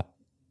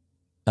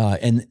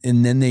and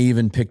then they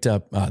even picked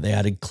up, they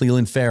added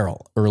Cleveland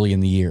Farrell early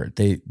in the year.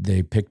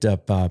 They picked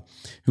up,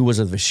 who was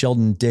it, the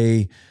Sheldon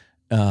Day.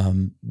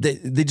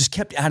 They just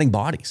kept adding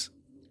bodies,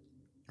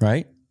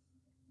 right?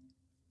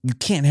 You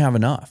can't have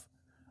enough.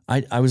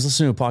 I was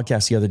listening to a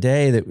podcast the other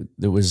day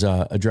that was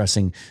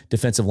addressing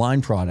defensive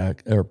line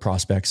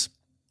prospects.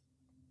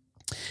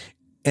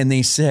 And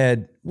they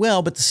said,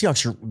 well, but the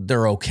Seahawks,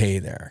 they're okay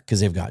there because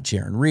they've got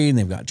Jaron Reed and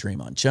they've got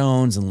Draymond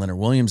Jones and Leonard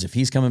Williams if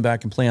he's coming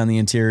back and play on the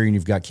interior, and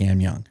you've got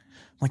Cam Young.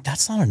 I'm like,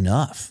 that's not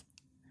enough.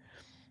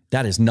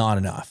 That is not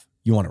enough.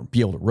 You want to be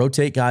able to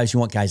rotate guys. You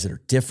want guys that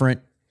are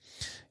different.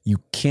 You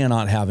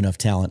cannot have enough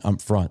talent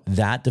up front.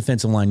 That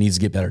defensive line needs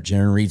to get better.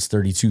 Jaron Reed's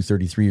 32,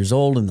 33 years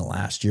old in the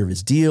last year of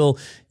his deal.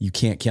 You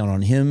can't count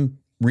on him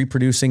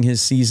reproducing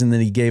his season that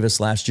he gave us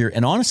last year.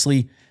 And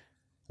honestly,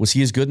 was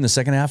he as good in the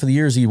second half of the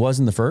year as he was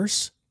in the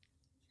first?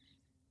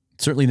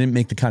 Certainly didn't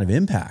make the kind of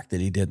impact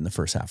that he did in the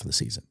first half of the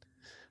season.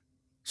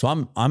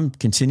 So I'm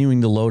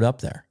continuing to load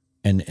up there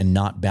and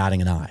not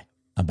batting an eye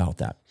about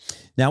that.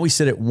 Now we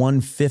sit at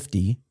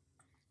 150.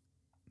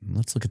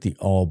 Let's look at the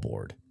all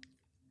board.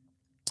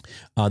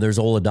 There's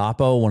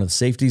Oladapo, one of the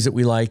safeties that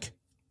we like.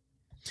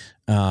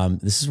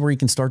 This is where you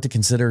can start to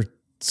consider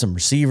some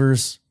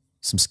receivers,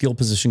 some skill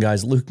position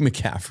guys. Luke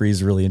McCaffrey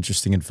is really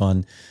interesting and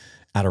fun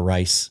out of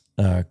Rice.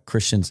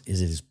 Christian's,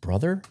 is it his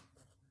brother?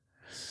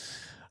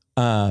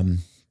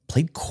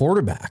 Played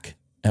quarterback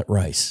at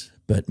Rice,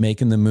 but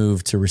making the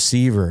move to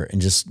receiver and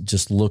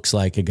just looks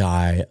like a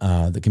guy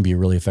that can be a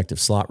really effective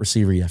slot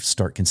receiver. You have to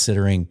start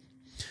considering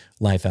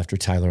life after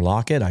Tyler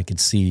Lockett. I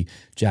could see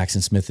Jackson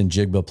Smith and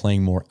Jigba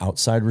playing more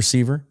outside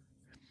receiver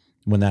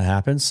when that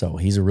happens. So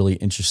he's a really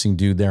interesting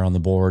dude there on the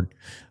board.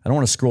 I don't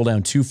want to scroll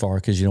down too far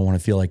because you don't want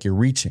to feel like you're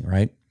reaching,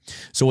 right?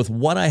 So with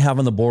what I have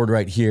on the board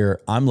right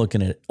here, I'm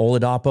looking at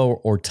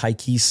Oladapo or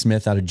Tyke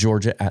Smith out of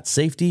Georgia at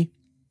safety,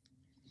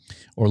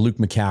 or Luke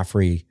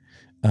McCaffrey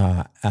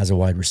as a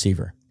wide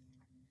receiver.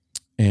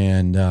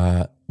 And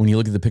when you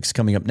look at the picks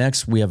coming up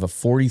next, we have a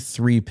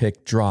 43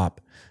 pick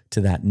drop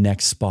to that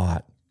next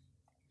spot.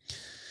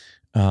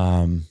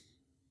 Man,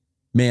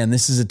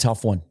 this is a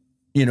tough one.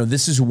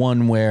 This is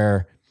one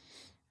where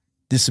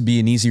this would be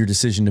an easier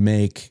decision to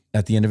make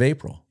at the end of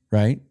April,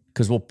 right?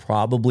 Because we'll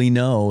probably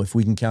know if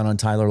we can count on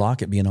Tyler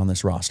Lockett being on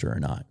this roster or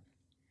not.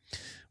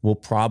 We'll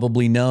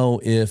probably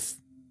know if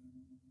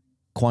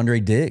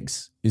Quandre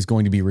Diggs is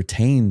going to be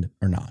retained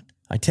or not.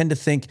 I tend to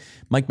think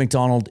Mike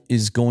Macdonald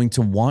is going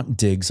to want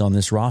Diggs on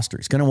this roster.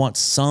 He's going to want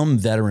some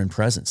veteran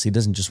presence. He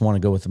doesn't just want to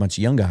go with a bunch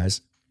of young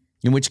guys.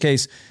 In which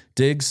case,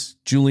 Diggs,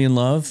 Julian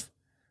Love,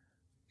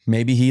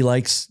 maybe he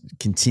likes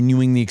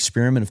continuing the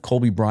experiment of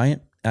Colby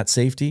Bryant at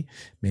safety.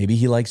 Maybe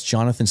he likes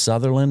Jonathan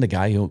Sutherland, a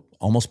guy who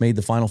almost made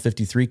the final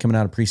 53 coming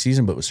out of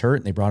preseason, but was hurt,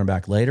 and they brought him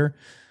back later.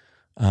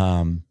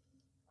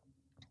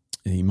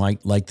 He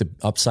might like the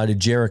upside of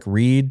Jarek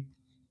Reed.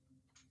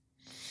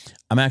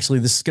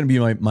 This is going to be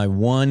my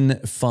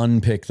one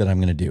fun pick that I'm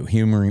going to do.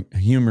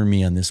 Humor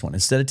me on this one.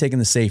 Instead of taking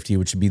the safety,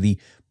 which would be the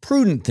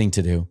prudent thing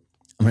to do,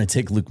 I'm going to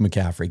take Luke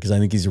McCaffrey because I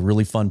think he's a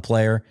really fun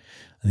player.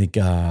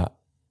 I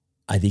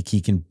think he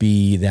can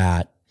be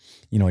that.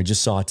 I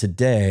just saw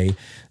today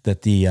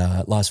that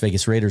the Las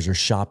Vegas Raiders are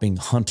shopping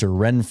Hunter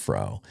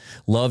Renfrow.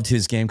 Loved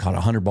his game, caught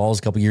 100 balls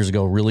a couple years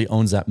ago, really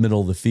owns that middle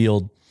of the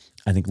field.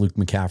 I think Luke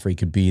McCaffrey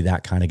could be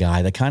that kind of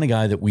guy, the kind of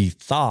guy that we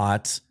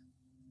thought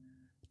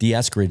D.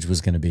 Eskridge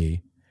was going to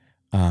be,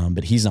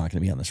 but he's not going to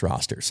be on this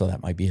roster. So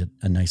that might be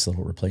a nice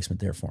little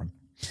replacement there for him.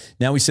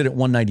 Now we sit at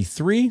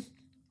 193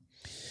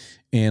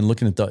 and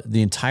looking at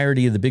the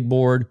entirety of the big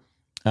board.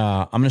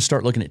 I'm going to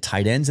start looking at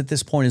tight ends at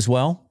this point as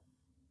well.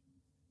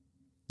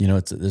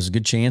 There's a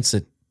good chance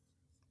that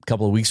a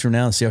couple of weeks from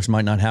now, the Seahawks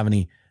might not have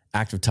any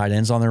active tight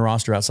ends on their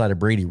roster outside of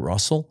Brady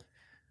Russell.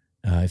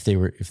 If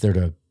they're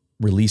to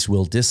release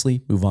Will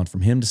Dissly, move on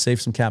from him to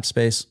save some cap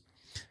space.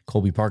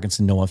 Colby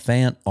Parkinson, Noah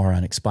Fant are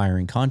on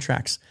expiring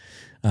contracts.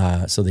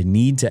 So they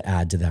need to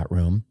add to that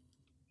room.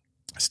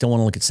 I still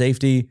want to look at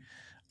safety.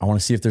 I want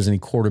to see if there's any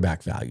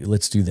quarterback value.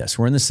 Let's do this.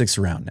 We're in the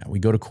 6th round now. We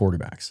go to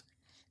quarterbacks.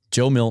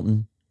 Joe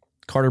Milton,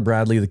 Carter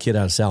Bradley, the kid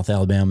out of South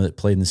Alabama that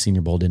played in the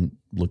Senior Bowl, didn't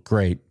look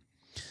great.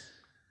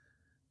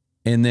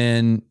 And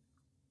then,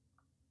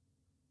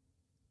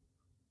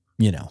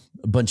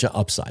 a bunch of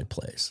upside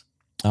plays.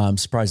 I'm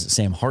surprised that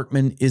Sam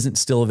Hartman isn't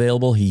still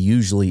available. He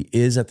usually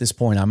is at this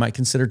point. I might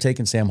consider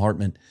taking Sam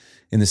Hartman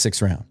in the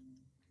 6th round.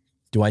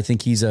 Do I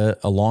think he's a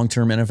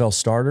long-term NFL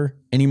starter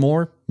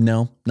anymore?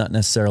 No, not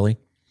necessarily.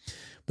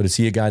 But is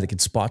he a guy that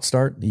could spot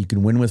start, that you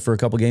can win with for a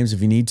couple games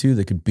if you need to,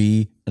 that could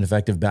be an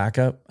effective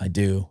backup? I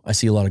do. I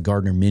see a lot of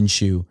Gardner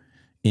Minshew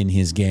in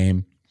his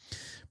game,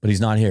 but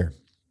he's not here.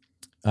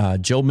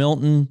 Joe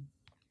Milton,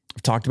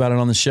 I've talked about it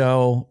on the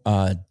show.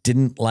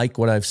 Didn't like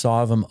what I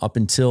saw of him up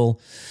until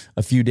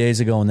a few days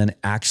ago, and then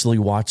actually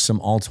watched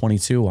some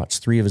All-22,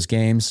 watched 3 of his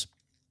games,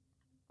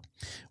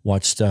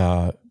 watched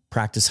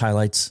practice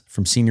highlights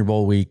from Senior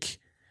Bowl week.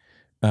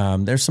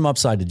 There's some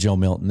upside to Joe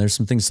Milton. There's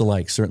some things to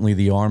like. Certainly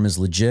the arm is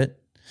legit.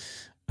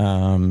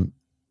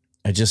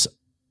 There's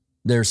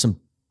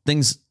some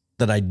things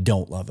that I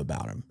don't love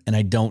about him, and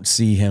I don't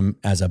see him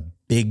as a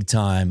big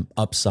time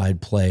upside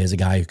play as a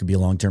guy who could be a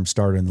long-term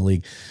starter in the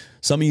league.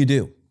 Some of you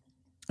do.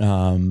 But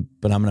I'm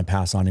going to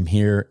pass on him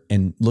here.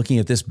 And looking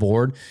at this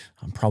board,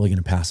 I'm probably going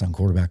to pass on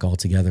quarterback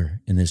altogether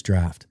in this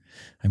draft.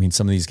 I mean,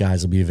 some of these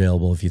guys will be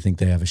available if you think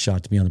they have a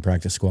shot to be on the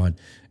practice squad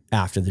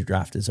after the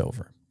draft is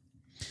over.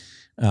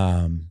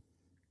 When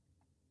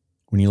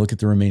you look at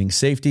the remaining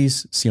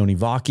safeties, Sione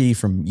Vaki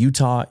from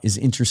Utah is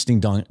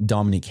interesting.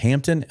 Dominique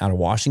Hampton out of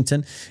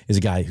Washington is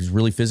a guy who's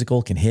really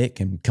physical, can hit,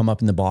 can come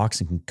up in the box,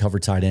 and can cover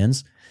tight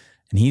ends.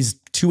 And he's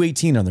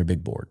 218 on their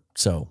big board.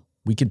 So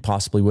we could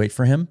possibly wait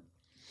for him.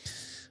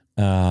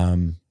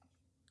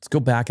 Let's go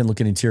back and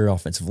look at interior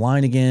offensive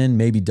line again,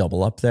 maybe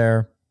double up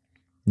there.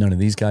 None of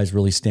these guys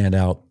really stand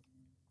out.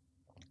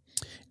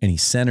 Any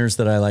centers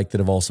that I like that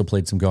have also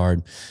played some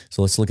guard.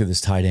 So let's look at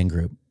this tight end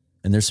group.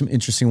 And there's some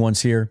interesting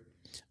ones here.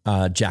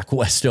 Jack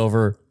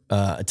Westover,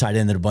 a tight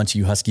end that a bunch of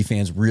you Husky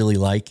fans really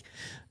like.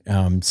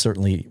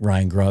 Certainly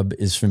Ryan Grubb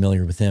is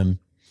familiar with him.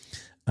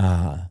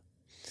 Tanner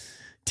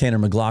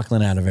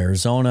McLaughlin out of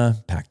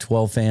Arizona,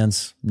 Pac-12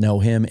 fans know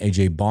him.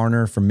 AJ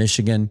Barner from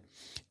Michigan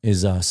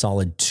is a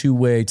solid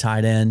two-way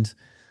tight end.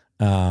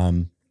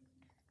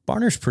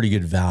 Barner's pretty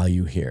good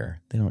value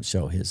here. They don't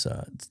show his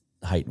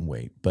height and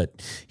weight, but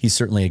he's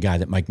certainly a guy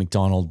that Mike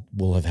Macdonald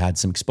will have had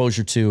some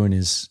exposure to in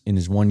his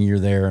 1 year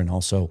there, and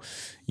also,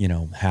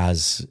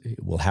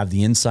 will have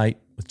the insight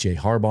with Jay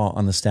Harbaugh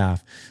on the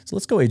staff. So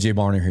let's go AJ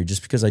Barner here,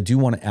 just because I do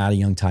want to add a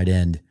young tight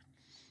end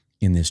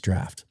in this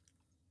draft,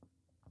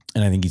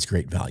 and I think he's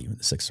great value in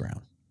the 6th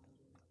round.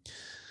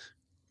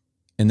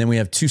 And then we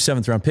have 2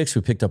 7th-round picks.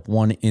 We picked up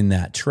one in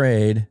that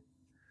trade.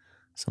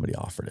 Somebody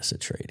offered us a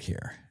trade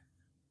here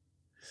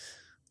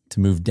to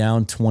move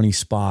down 20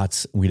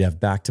 spots. We'd have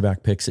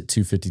back-to-back picks at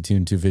 252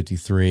 and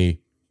 253.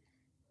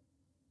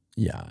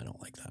 Yeah, I don't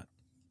like that.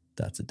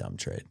 That's a dumb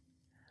trade.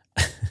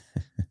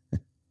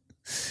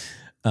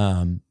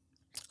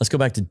 Let's go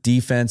back to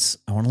defense.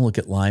 I want to look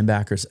at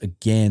linebackers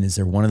again. Is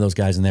there one of those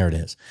guys? And there it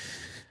is.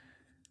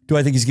 Do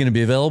I think he's going to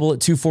be available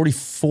at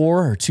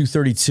 244 or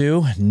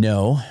 232?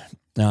 No.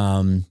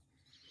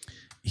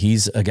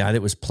 He's a guy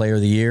that was player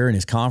of the year in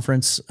his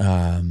conference.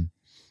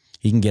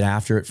 He can get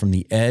after it from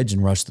the edge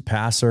and rush the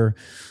passer,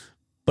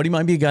 but he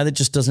might be a guy that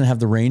just doesn't have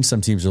the range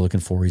some teams are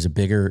looking for. He's a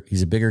bigger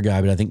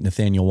guy, but I think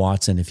Nathaniel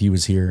Watson, if he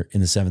was here in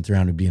the 7th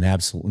round, would be an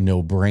absolute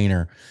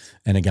no-brainer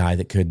and a guy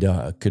that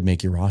could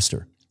make your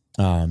roster.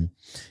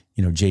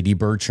 J.D.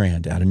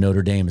 Bertrand out of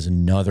Notre Dame is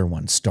another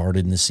one.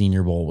 Started in the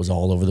Senior Bowl, was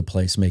all over the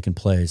place making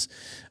plays.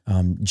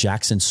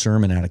 Jackson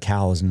Sermon out of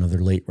Cal is another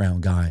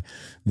late-round guy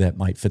that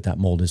might fit that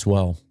mold as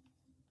well.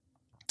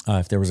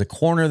 If there was a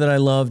corner that I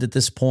loved at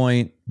this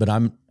point, but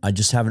I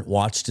just haven't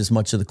watched as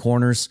much of the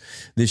corners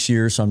this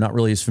year, so I'm not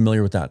really as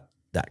familiar with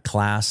that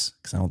class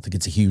because I don't think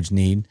it's a huge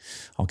need.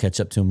 I'll catch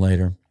up to him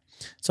later.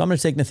 So I'm going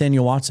to take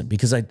Nathaniel Watson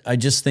because I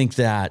just think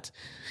that,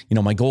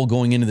 my goal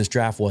going into this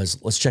draft was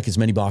let's check as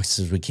many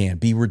boxes as we can.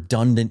 Be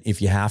redundant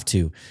if you have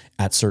to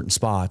at certain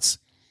spots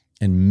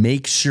and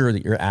make sure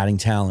that you're adding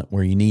talent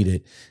where you need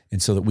it,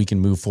 and so that we can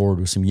move forward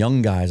with some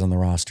young guys on the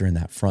roster in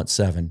that front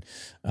 7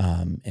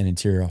 and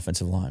interior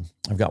offensive line.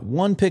 I've got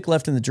one pick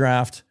left in the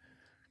draft.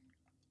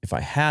 If I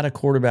had a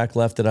quarterback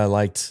left that I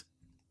liked,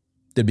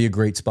 that'd be a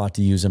great spot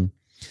to use him.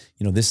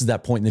 This is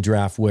that point in the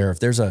draft where if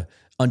there's a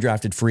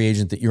undrafted free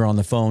agent that you're on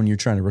the phone, you're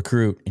trying to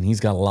recruit, and he's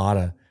got a lot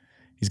of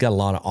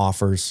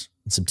offers,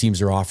 and some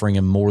teams are offering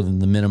him more than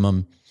the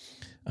minimum.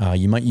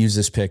 You might use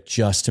this pick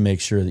just to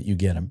make sure that you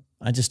get him.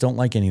 I just don't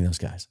like any of those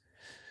guys.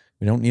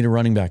 We don't need a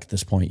running back at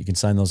this point. You can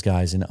sign those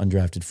guys in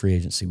undrafted free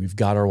agency. We've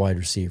got our wide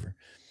receiver.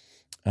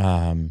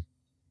 If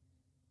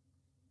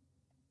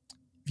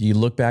you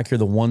look back here,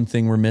 the one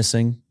thing we're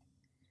missing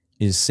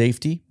is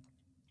safety.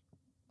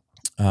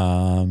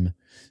 And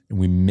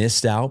we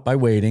missed out by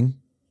waiting.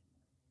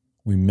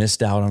 We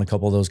missed out on a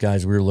couple of those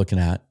guys we were looking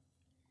at.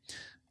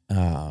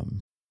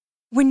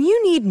 When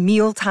you need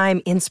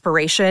mealtime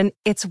inspiration,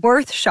 it's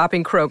worth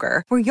shopping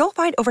Kroger, where you'll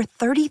find over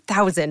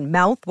 30,000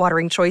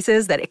 mouth-watering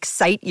choices that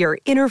excite your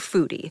inner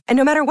foodie. And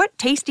no matter what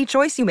tasty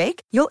choice you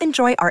make, you'll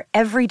enjoy our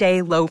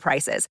everyday low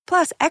prices,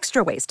 plus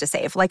extra ways to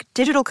save, like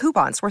digital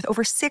coupons worth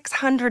over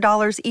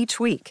 $600 each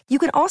week. You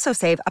can also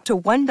save up to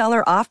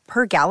 $1 off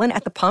per gallon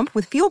at the pump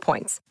with fuel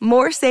points.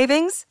 More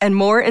savings and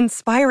more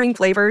inspiring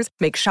flavors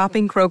make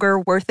shopping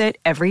Kroger worth it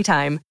every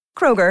time.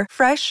 Kroger,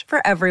 fresh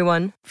for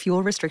everyone.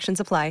 Fuel restrictions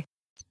apply.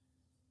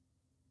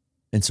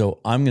 And so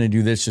I'm going to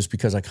do this just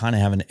because I kind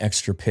of have an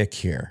extra pick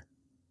here.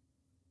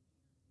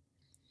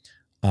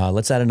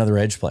 Let's add another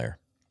edge player.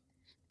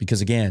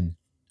 Because again,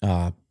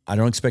 I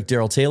don't expect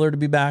Darrell Taylor to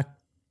be back.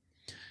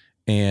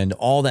 And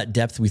all that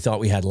depth we thought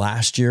we had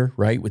last year,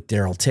 right? With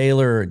Darrell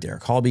Taylor,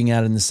 Derek Hall being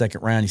added in the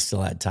 2nd round. He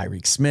still had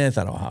Tyreek Smith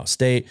at Ohio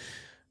State.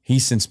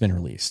 He's since been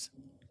released.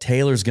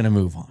 Taylor's going to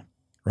move on,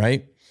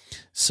 right?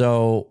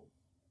 So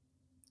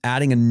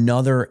adding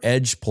another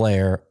edge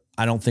player,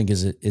 I don't think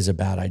is a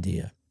bad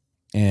idea.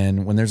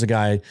 And when there's a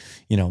guy,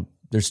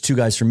 there's 2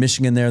 guys from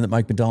Michigan there that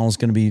Mike McDonald's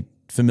going to be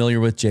familiar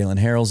with. Jalen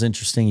Harrell's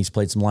interesting. He's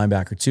played some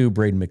linebacker too.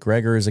 Braden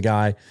McGregor is a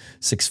guy,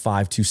 6'5",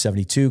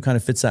 272, kind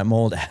of fits that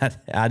mold.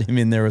 Add him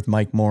in there with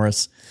Mike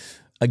Morris.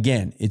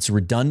 Again, it's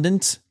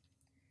redundant.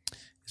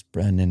 Is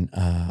Brendan,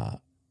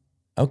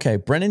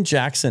 Brennan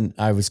Jackson,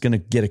 I was going to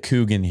get a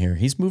Coogan here.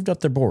 He's moved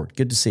up their board.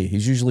 Good to see.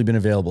 He's usually been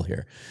available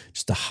here.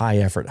 Just a high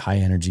effort, high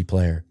energy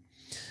player.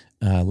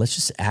 Let's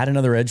just add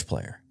another edge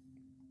player.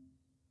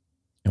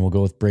 And we'll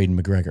go with Braden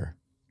McGregor.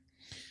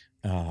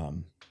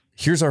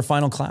 Here's our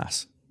final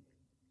class.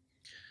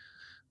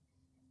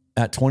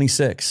 At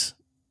 26,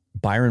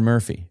 Byron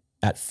Murphy.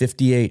 At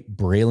 58,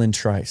 Braylon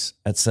Trice.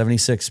 At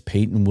 76,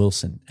 Peyton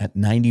Wilson. At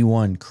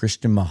 91,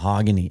 Christian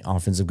Mahogany,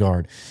 offensive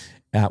guard.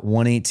 At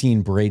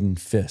 118, Braden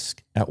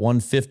Fisk. At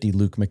 150,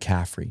 Luke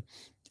McCaffrey.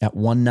 At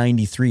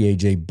 193,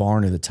 AJ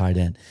Barner, the tight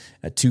end.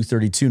 At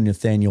 232,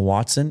 Nathaniel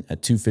Watson.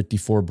 At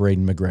 254,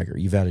 Braden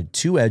McGregor. You've added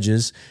 2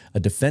 edges,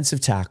 a defensive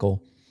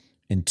tackle,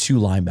 and 2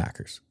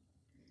 linebackers.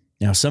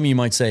 Now, some of you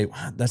might say,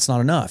 wow, that's not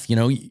enough.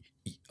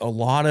 A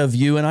lot of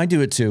you, and I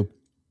do it too,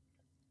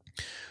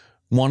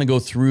 want to go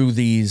through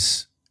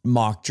these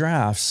mock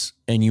drafts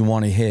and you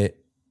want to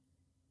hit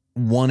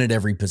one at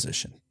every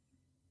position,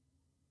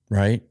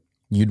 right?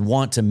 You'd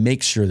want to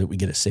make sure that we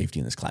get a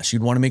safety in this class.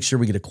 You'd want to make sure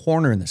we get a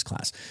corner in this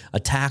class, a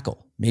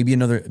tackle, maybe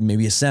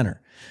a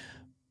center.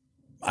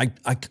 I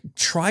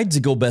tried to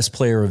go best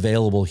player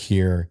available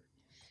here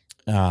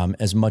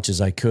as much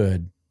as I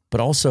could. But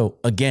also,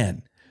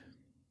 again,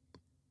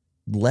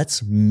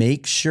 let's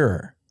make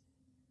sure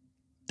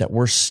that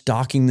we're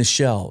stocking the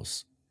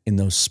shelves in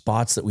those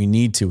spots that we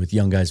need to with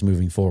young guys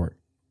moving forward,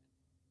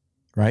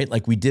 right?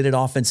 Like we did at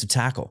offensive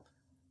tackle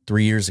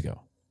 3 years ago.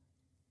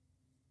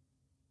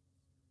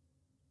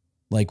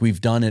 Like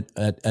we've done it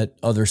at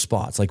other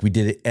spots, like we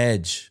did at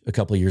edge a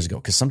couple of years ago,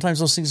 because sometimes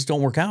those things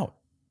don't work out.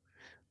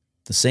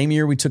 The same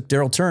year we took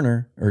Darrell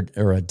Taylor,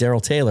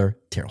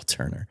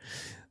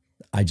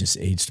 I just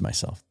aged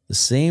myself. The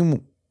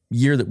same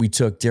year that we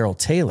took Darrell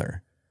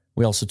Taylor,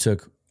 we also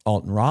took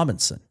Alton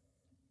Robinson.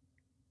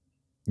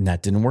 And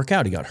that didn't work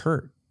out. He got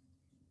hurt,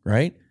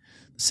 right?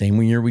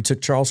 Same year we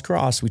took Charles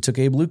Cross, we took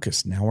Abe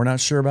Lucas. Now we're not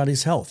sure about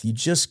his health. You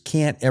just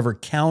can't ever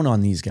count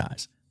on these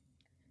guys.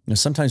 You know,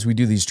 sometimes we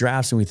do these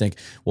drafts and we think,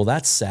 well,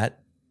 that's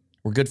set.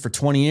 We're good for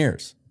 20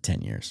 years,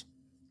 10 years.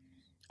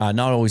 Not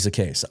always the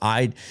case.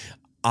 I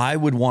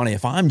would want to,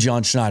 if I'm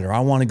John Schneider, I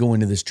want to go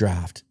into this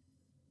draft.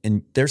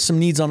 And there's some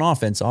needs on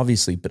offense,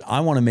 obviously, but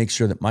I want to make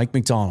sure that Mike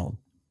McDonald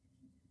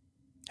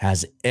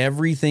has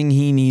everything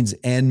he needs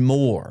and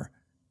more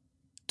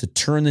to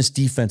turn this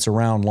defense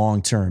around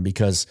long term,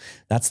 because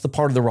that's the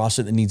part of the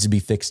roster that needs to be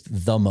fixed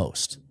the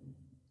most.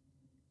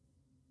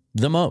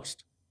 The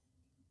most.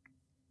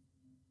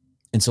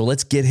 And so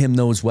let's get him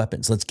those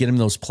weapons. Let's get him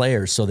those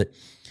players so that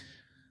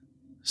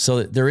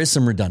there is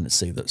some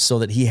redundancy, so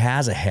that he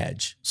has a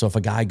hedge. So if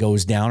a guy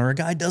goes down or a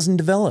guy doesn't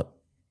develop,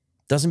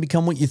 doesn't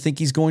become what you think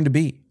he's going to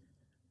be.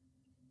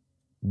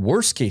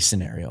 Worst case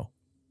scenario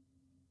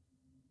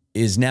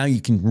is now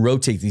you can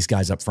rotate these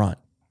guys up front,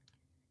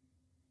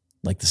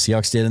 like the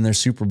Seahawks did in their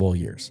Super Bowl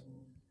years.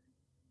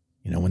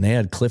 You know, when they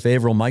had Cliff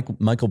Averill,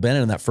 Michael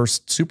Bennett in that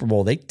first Super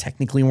Bowl, they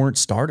technically weren't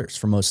starters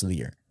for most of the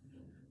year.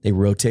 They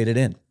rotated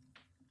in.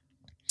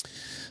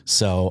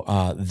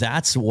 So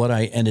that's what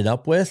I ended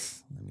up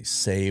with. Let me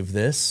save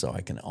this so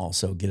I can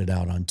also get it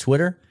out on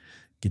Twitter.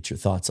 Get your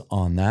thoughts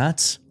on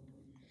that.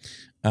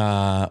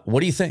 What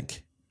do you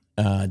think?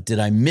 Did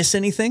I miss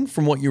anything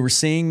from what you were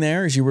seeing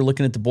there as you were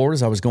looking at the board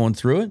as I was going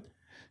through it?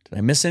 Did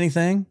I miss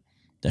anything?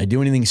 Did I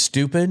do anything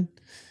stupid?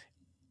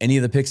 Any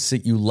of the picks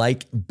that you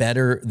like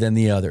better than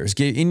the others?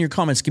 In your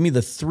comments, give me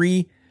the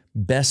 3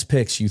 best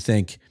picks you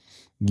think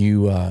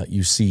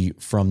you see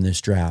from this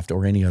draft,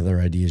 or any other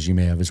ideas you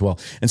may have as well.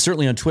 And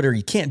certainly on Twitter,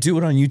 you can't do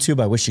it on YouTube.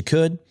 I wish you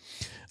could.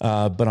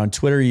 But on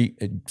Twitter,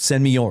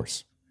 send me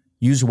yours.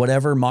 Use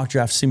whatever mock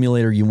draft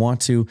simulator you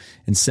want to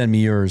and send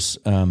me yours.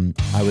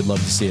 I would love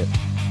to see it.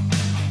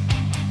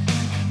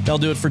 That'll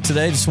do it for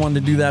today. Just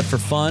wanted to do that for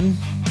fun.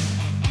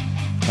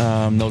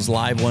 Those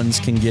live ones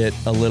can get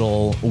a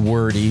little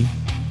wordy.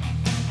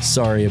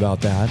 Sorry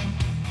about that.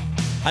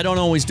 I don't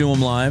always do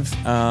them live.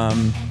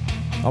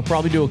 I'll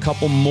probably do a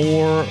couple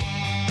more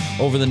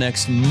over the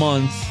next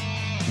month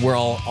where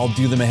I'll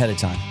do them ahead of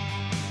time.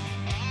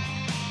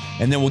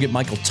 And then we'll get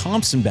Michael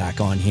Thompson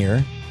back on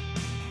here,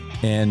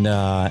 and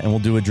we'll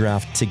do a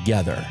draft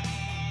together.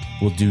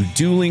 We'll do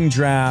dueling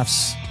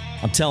drafts.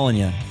 I'm telling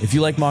you, if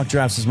you like mock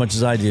drafts as much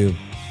as I do,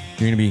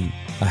 you're going to be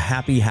a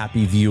happy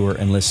viewer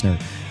and listener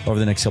over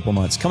the next couple of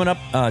months. Coming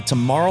up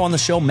tomorrow on the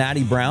show,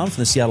 Matty Brown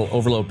from the Seattle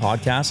Overload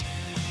podcast.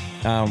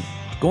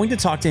 Going to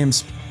talk to him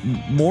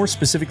more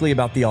specifically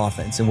about the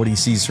offense and what he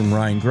sees from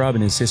Ryan Grubb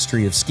and his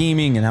history of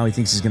scheming and how he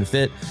thinks he's going to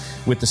fit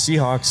with the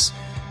Seahawks.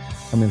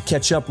 I'm going to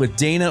catch up with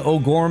Dana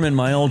O'Gorman,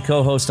 my old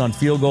co-host on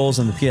Field Goals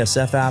on the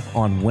PSF app,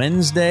 on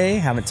Wednesday.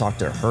 Haven't talked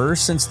to her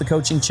since the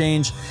coaching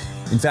change.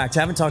 In fact,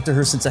 haven't talked to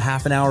her since a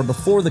half an hour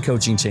before the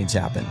coaching change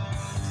happened.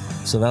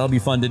 So that'll be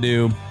fun to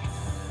do.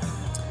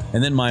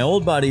 And then my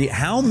old buddy,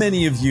 how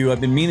many of you, I've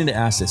been meaning to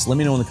ask this, let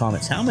me know in the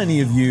comments, how many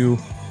of you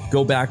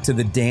go back to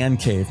the Dan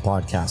Cave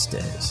podcast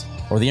days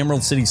or the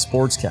Emerald City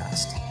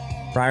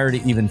Sportscast prior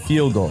to even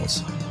Field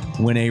Goals,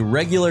 when a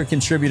regular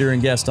contributor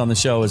and guest on the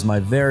show is my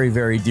very,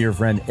 very dear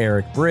friend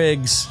Eric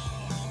Briggs.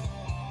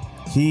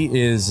 He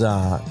is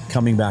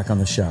coming back on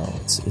the show.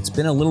 It's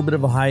been a little bit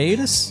of a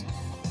hiatus,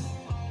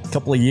 a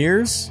couple of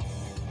years,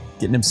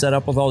 getting him set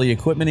up with all the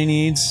equipment he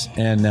needs,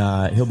 and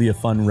he'll be a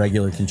fun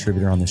regular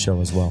contributor on the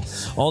show as well.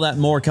 All that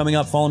and more coming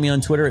up. Follow me on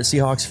Twitter at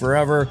Seahawks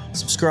Forever.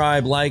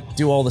 Subscribe, like,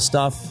 do all the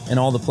stuff in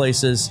all the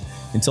places.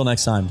 Until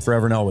next time,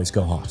 forever and always,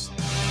 go Hawks.